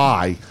 and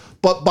buy.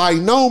 But by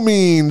no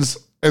means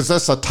is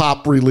this a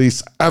top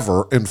release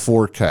ever in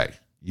 4K.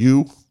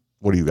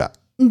 What do you got?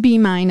 B-.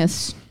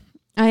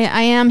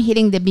 I am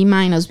hitting the B-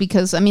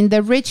 because, I mean,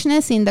 the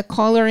richness in the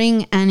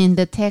coloring and in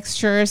the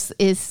textures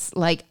is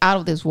like out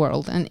of this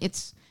world. And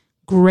it's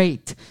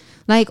great.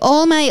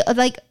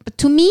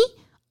 To me,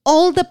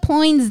 all the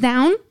points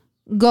down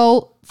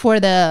go for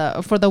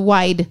the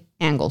wide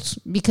angles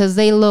because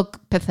they look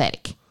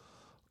pathetic.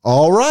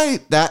 All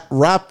right, that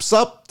wraps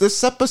up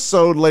this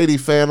episode, Lady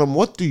Phantom.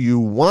 What do you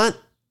want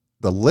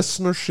the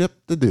listenership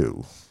to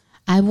do?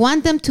 I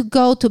want them to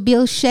go to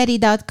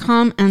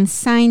BillShetty.com and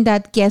sign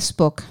that guest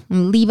book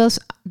and leave us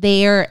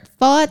their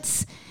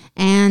thoughts.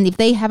 And if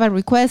they have a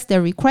request,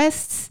 their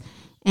requests.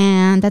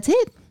 And that's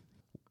it.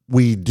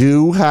 We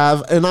do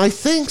have, and I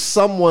think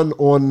someone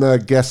on the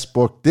guest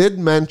book did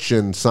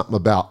mention something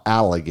about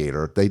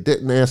Alligator. They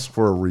didn't ask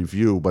for a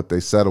review, but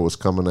they said it was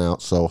coming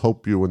out. So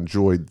hope you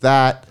enjoyed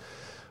that.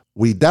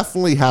 We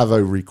definitely have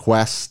a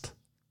request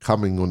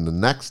coming on the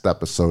next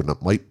episode, and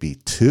it might be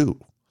 2.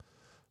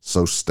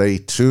 So stay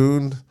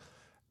tuned.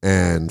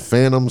 And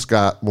Phantom's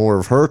got more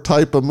of her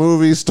type of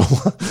movies.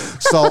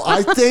 So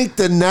I think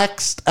the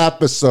next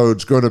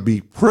episode's going to be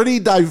pretty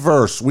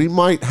diverse. We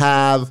might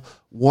have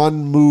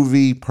one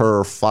movie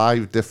per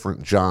 5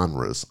 different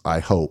genres,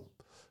 I hope,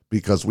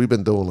 because we've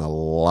been doing a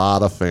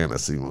lot of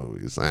fantasy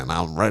movies, and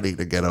I'm ready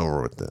to get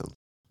over with them.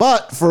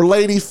 But for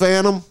Lady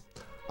Phantom,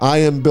 I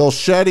am Bill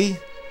Shetty.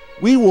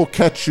 We will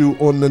catch you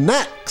on the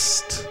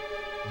next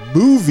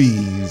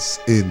Movies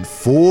in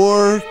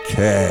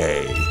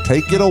 4K.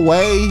 Take it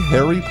away,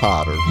 Harry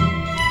Potter.